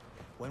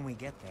 When we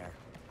get there,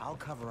 I'll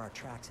cover our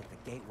tracks at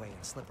the gateway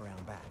and slip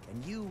around back.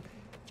 And you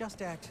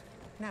just act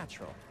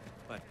natural,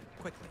 but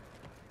quickly.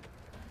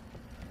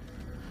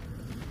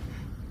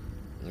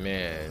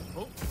 Man.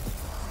 Oh.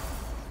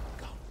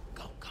 Go,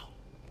 go, go.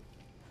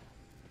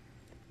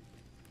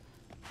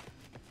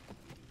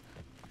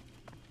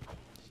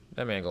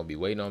 That man gonna be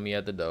waiting on me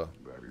at the door.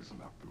 That is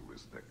not the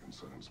risk that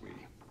concerns me.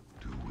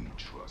 Do we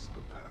trust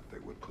the path they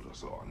would put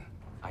us on?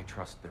 I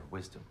trust their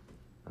wisdom,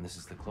 and this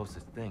is the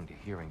closest thing to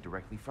hearing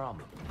directly from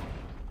them.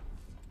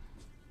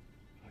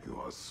 You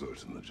are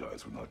certain the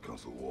Giants would not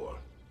counsel war?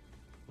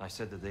 I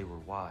said that they were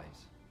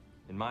wise.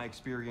 In my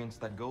experience,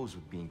 that goes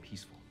with being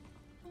peaceful.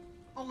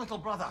 Oh, little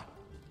brother.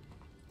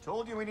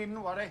 Told you we needn't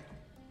worry.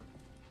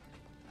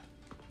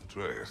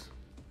 Atreus,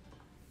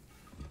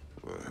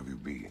 where have you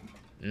been?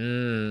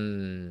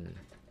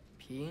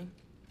 Peeing?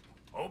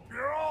 Hope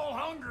you're all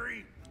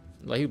hungry.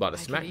 Like he about to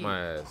smack my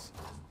ass.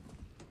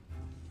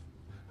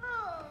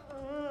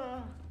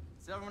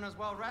 Is everyone as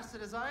well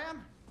rested as I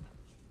am?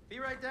 Be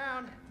right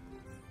down.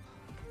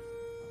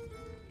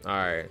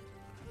 Alright.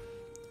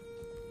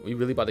 We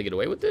really about to get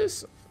away with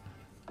this?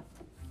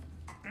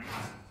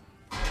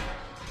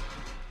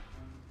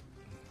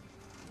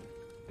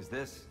 Is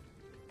this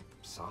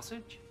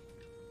sausage?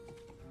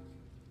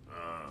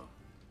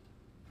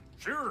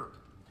 Sure.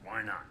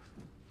 Why not?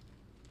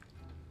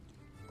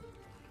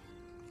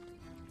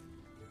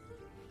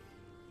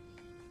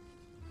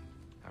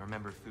 I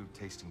remember food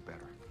tasting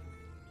better.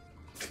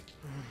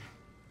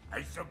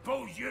 I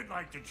suppose you'd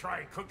like to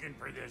try cooking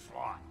for this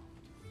lot.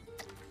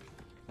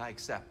 I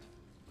accept.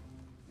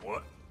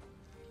 What?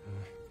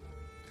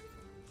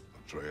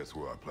 Atreus,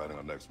 we are planning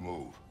our next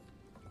move.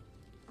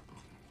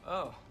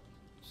 Oh,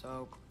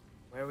 so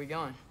where are we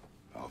going?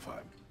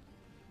 Alfheim,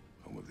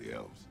 home of the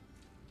elves.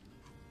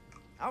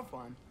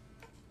 Alfheim?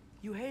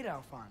 You hate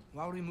Alfheim.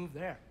 Why would we move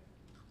there?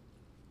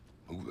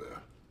 Move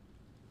there?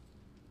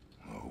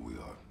 Oh, we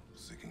are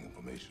seeking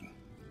information.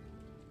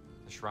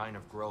 The Shrine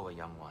of Groa,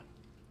 young one.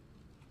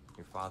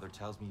 Your father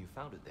tells me you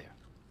found it there.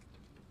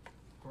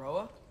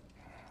 Groa?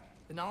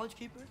 The Knowledge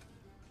Keeper?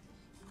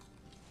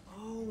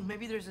 Oh,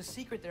 maybe there's a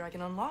secret there I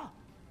can unlock.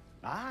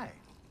 Aye.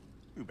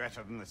 Who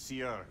better than the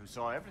seer who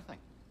saw everything?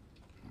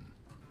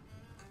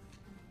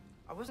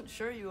 I wasn't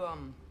sure you,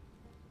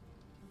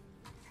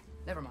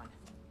 Never mind.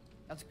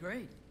 That's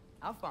great.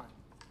 Alfheim.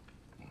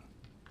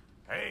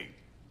 Hey,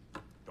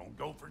 don't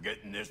go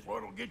forgetting this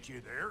what'll get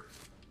you there.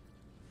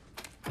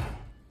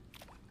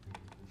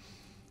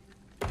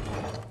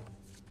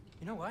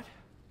 You know what?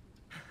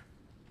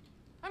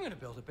 I'm gonna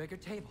build a bigger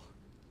table.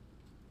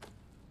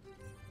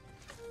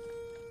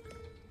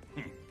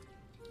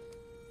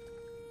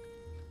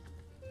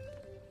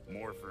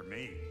 More for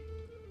me.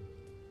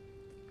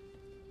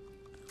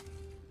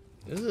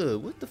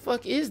 Ugh, what the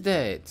fuck is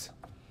that?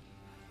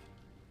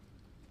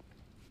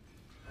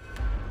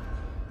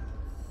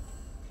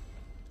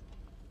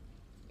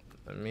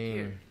 I mean...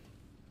 Here.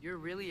 You're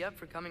really up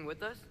for coming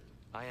with us?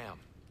 I am.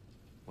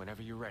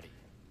 Whenever you're ready.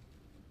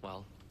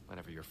 Well,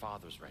 whenever your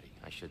father's ready,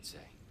 I should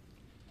say.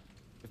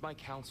 If my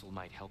counsel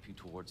might help you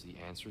towards the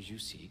answers you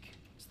seek,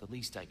 it's the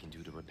least I can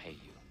do to repay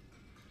you.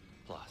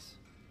 Plus,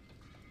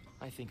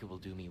 I think it will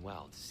do me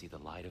well to see the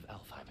light of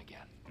Alfheim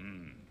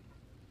again.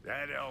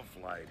 That elf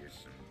light is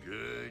some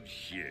good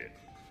shit.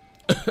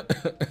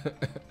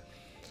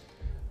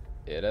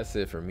 Yeah, that's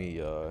it for me,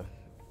 y'all.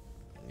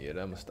 Yeah,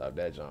 I'ma stop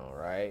that John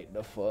right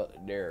the fuck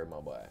there, my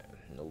boy.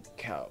 No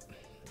cap.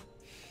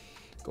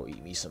 Go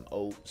eat me some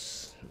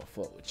oats. I'ma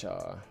fuck with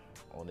y'all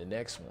on the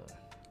next one.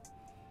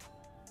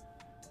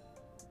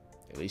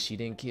 At least she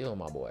didn't kill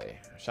my boy.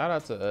 Shout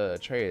out to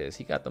Atreus.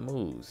 He got the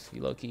moves. He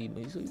low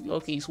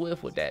key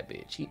swift with that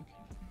bitch. He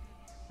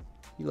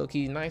low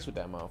key nice with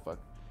that motherfucker.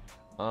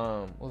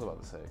 What was I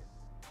about to say?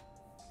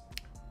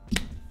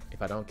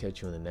 If I don't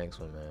catch you in the next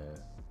one,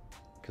 man,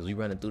 cause we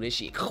running through this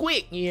shit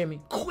quick. You hear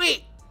me?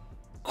 Quick.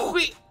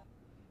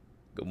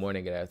 Good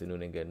morning, good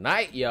afternoon, and good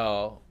night,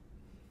 y'all.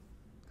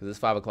 Cause it's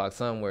 5 o'clock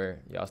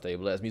somewhere. Y'all stay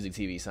blessed. Music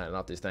TV signing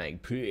off this thing.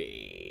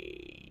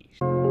 Peace.